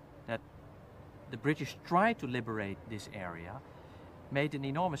 that the British tried to liberate this area, made an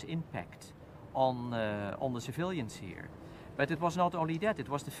enormous impact on the civilians here. But it was not only that, it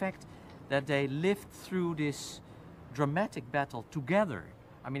was the fact that they lived through this dramatic battle together.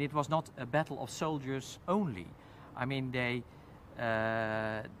 I mean, it was not a battle of soldiers only. I mean, they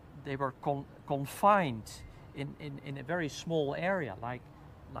were confined in a very small area, like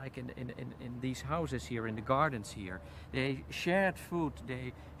in these houses here, in the gardens here. They shared food,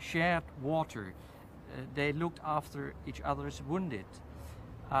 they shared water, they looked after each other's wounded.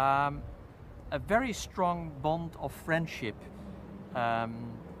 A very strong bond of friendship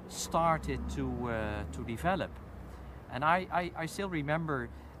started to develop. And I still remember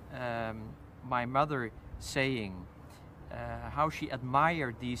my mother saying how she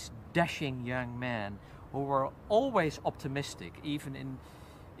admired these dashing young men who were always optimistic, even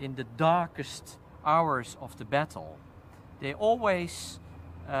in the darkest hours of the battle. They always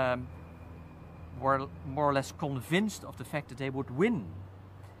were more or less convinced of the fact that they would win.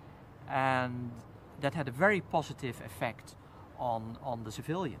 And that had a very positive effect on the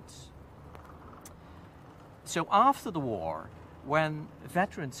civilians. So after the war, when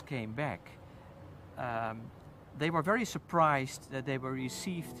veterans came back, they were very surprised that they were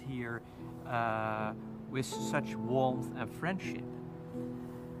received here with such warmth and friendship.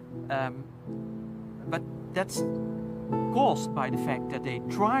 But that's caused by the fact that they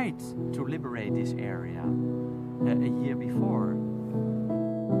tried to liberate this area a year before.